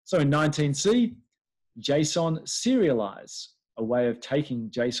 So in 19C, JSON serialize, a way of taking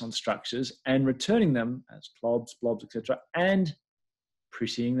JSON structures and returning them as clobs, blobs, etc., and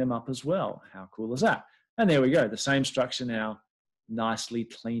prettying them up as well. How cool is that? And there we go, the same structure now, nicely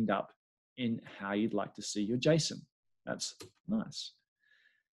cleaned up in how you'd like to see your JSON. That's nice.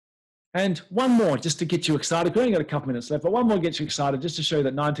 And one more, just to get you excited. We've only got a couple minutes left, but one more gets you excited, just to show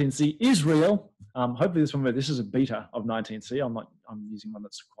that 19C is real. Hopefully this is a beta of 19C. I'm using one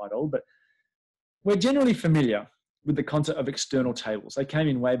that's quite old, but we're generally familiar with the concept of external tables. They came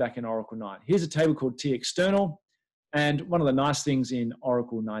in way back in Oracle 9. Here's a table called T-external. And one of the nice things in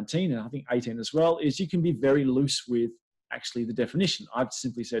Oracle 19, and I think 18 as well, is you can be very loose with actually the definition. I've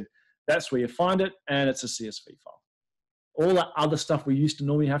simply said, that's where you find it, and it's a CSV file. All that other stuff we used to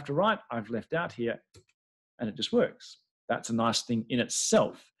normally have to write, I've left out here, and it just works. That's a nice thing in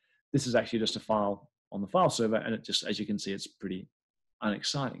itself. This is actually just a file on the file server, and it just, as you can see, it's pretty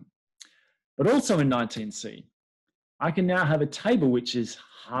unexciting. But also in 19C, I can now have a table which is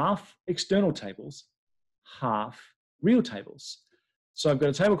half external tables, half real tables. So I've got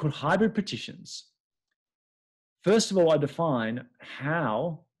a table called hybrid partitions. First of all, I define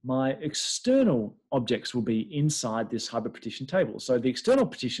how my external objects will be inside this hybrid partition table. So the external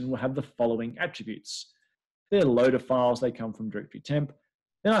partition will have the following attributes. They're loader files, they come from directory temp.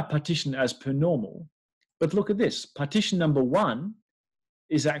 Then I partition as per normal. But look at this, partition number 1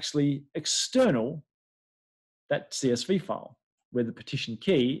 is actually external, that CSV file, where the partition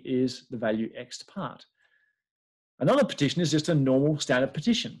key is the value X part. Another partition is just a normal standard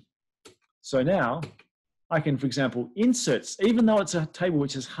partition. So now I can, for example, insert, even though it's a table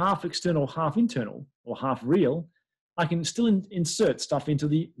which is half external, half internal, or half real, I can still insert stuff into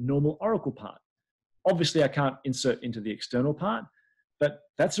the normal Oracle part. Obviously, I can't insert into the external part, but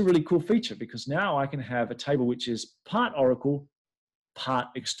that's a really cool feature because now I can have a table which is part Oracle, part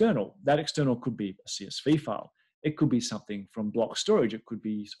external. That external could be a CSV file. It could be something from block storage. It could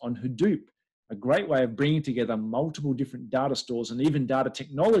be on Hadoop, a great way of bringing together multiple different data stores and even data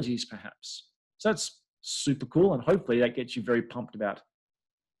technologies, perhaps. So that's super cool, and hopefully that gets you very pumped about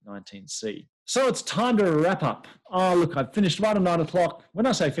 19C. So it's time to wrap up. Oh, look, I've finished right at 9 o'clock. When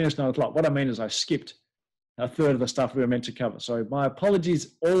I say finished 9 o'clock, what I mean is I skipped a third of the stuff we were meant to cover. So my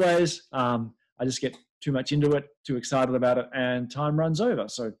apologies always. I just get too much into it, too excited about it, and time runs over.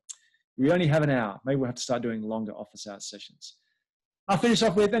 So we only have an hour. Maybe we'll have to start doing longer office hours sessions. I'll finish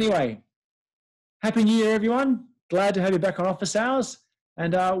off with, anyway, Happy New Year, everyone. Glad to have you back on office hours.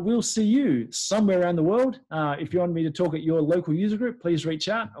 And we'll see you somewhere around the world. If you want me to talk at your local user group, please reach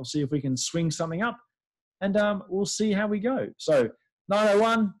out. I'll see if we can swing something up. And we'll see how we go. So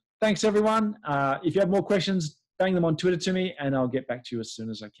 9:01, thanks, everyone. If you have more questions, bang them on Twitter to me, and I'll get back to you as soon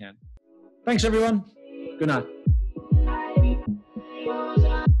as I can. Thanks, everyone. Good night.